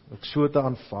regsadvies ook so te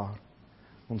aanvaar.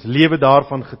 Ons lewe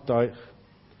daarvan getuig.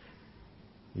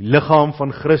 Die liggaam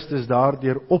van Christus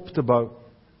daardeur op te bou.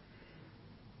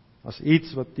 As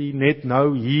iets wat U net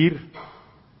nou hier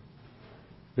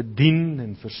bedien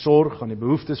en versorg aan die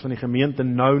behoeftes van die gemeente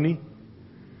nou nie,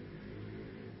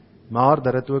 maar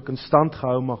dat dit ook in stand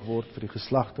gehou mag word vir die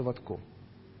geslagte wat kom.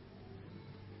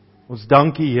 Ons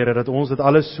dank U, Here, dat ons dit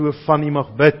alles so van U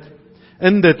mag bid,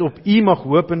 in dit op U mag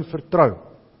hoop en vertrou.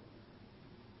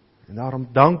 En daarom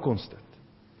dank ons dit.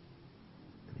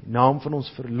 In die naam van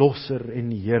ons Verlosser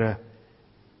en Here,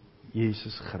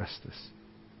 Jesus Christus.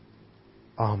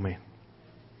 Amen.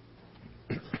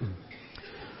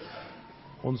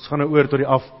 Ons gaan nou oor tot die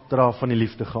afdra van die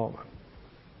liefdegawe.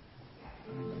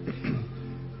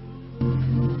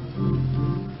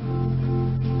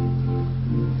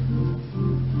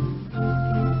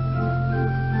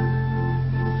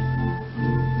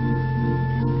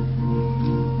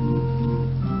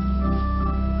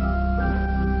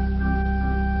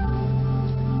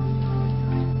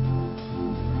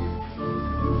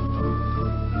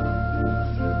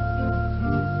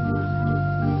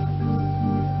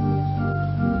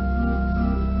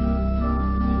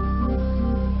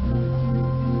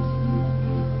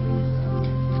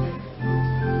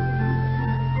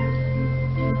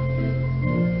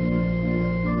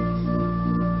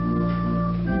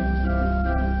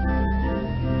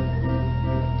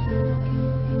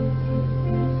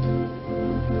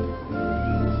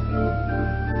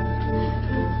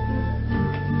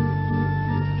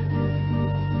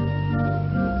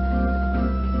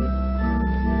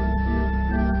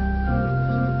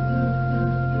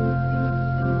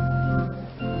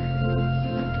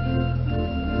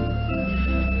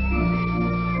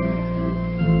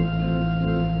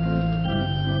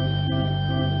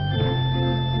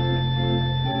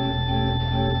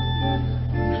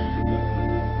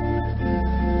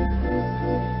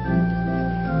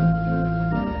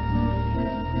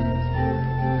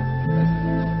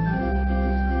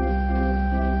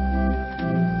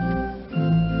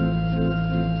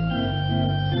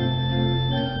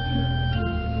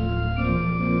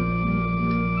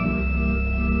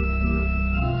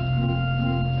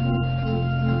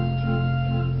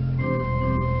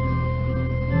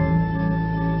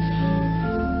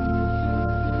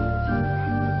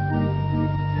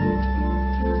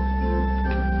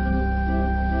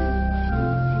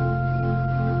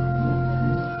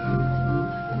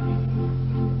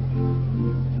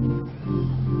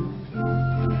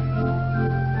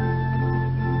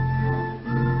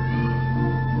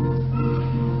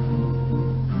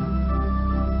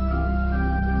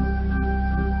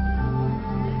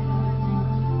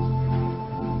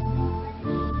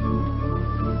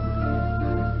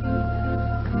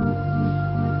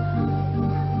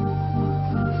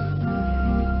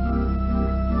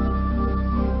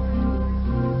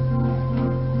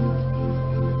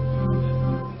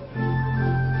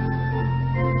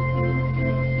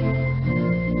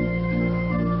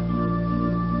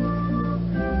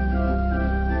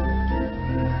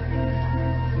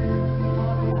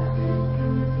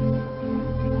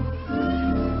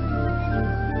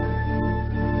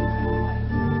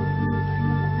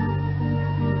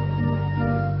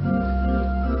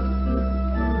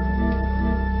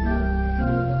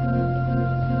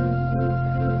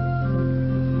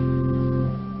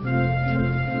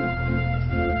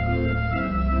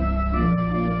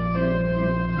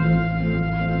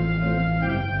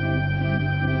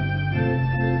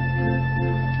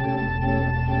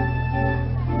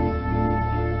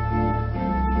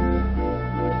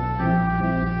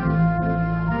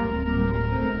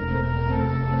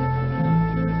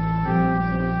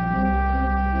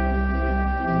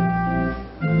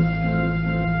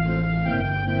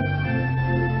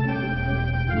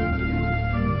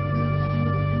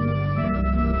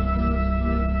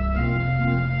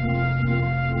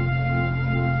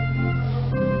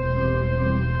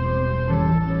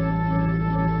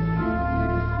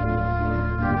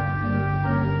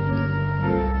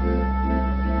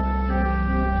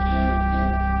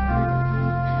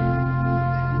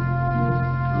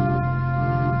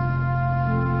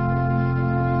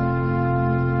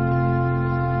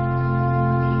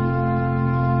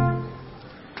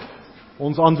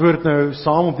 Ons antwoord nou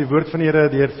saam op die woord van die Here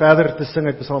deur verder te sing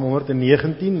uit Psalm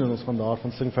 119 en ons gaan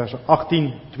daarvan sing verse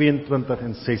 18, 22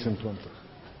 en 26.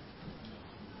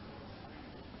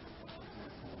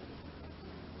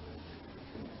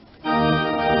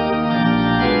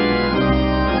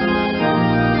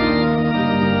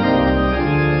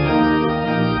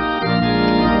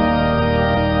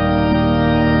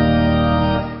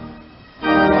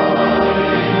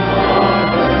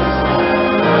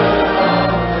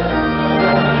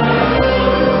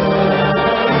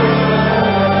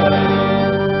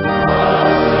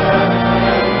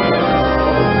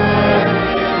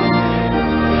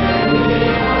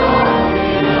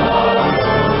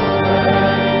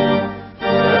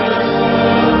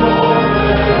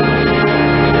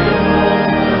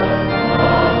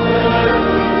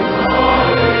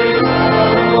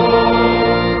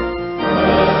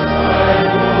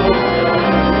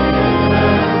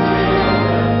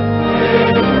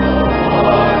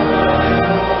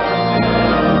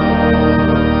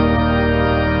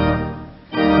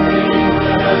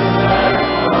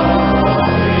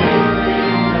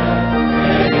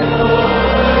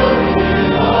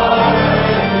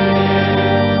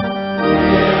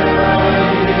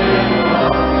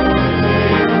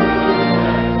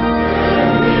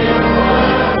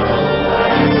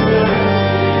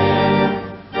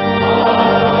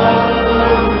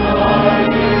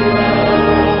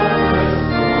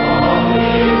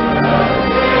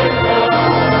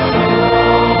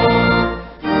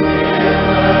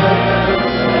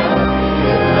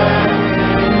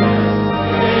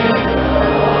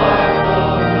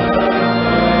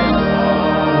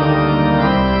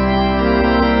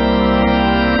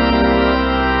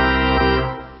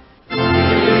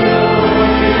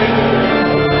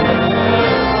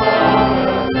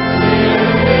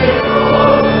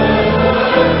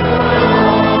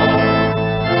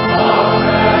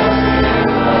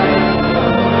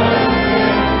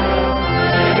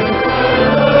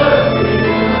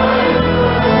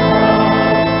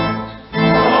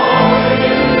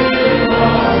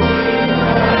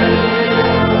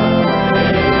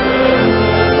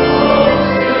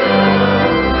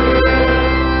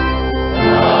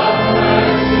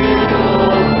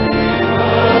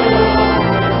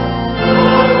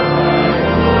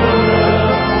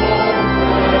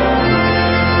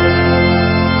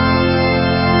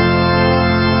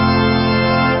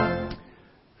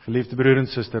 Geliefde broer en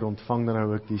suster, ontvang dan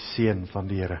nou ook die seën van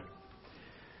die Here.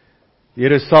 Die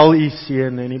Here sal u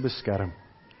seën en u beskerm.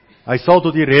 Hy sal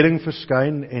tot u redding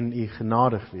verskyn en u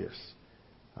genadig wees.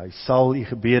 Hy sal u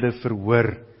gebede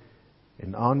verhoor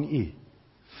en aan u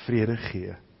vrede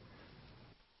gee.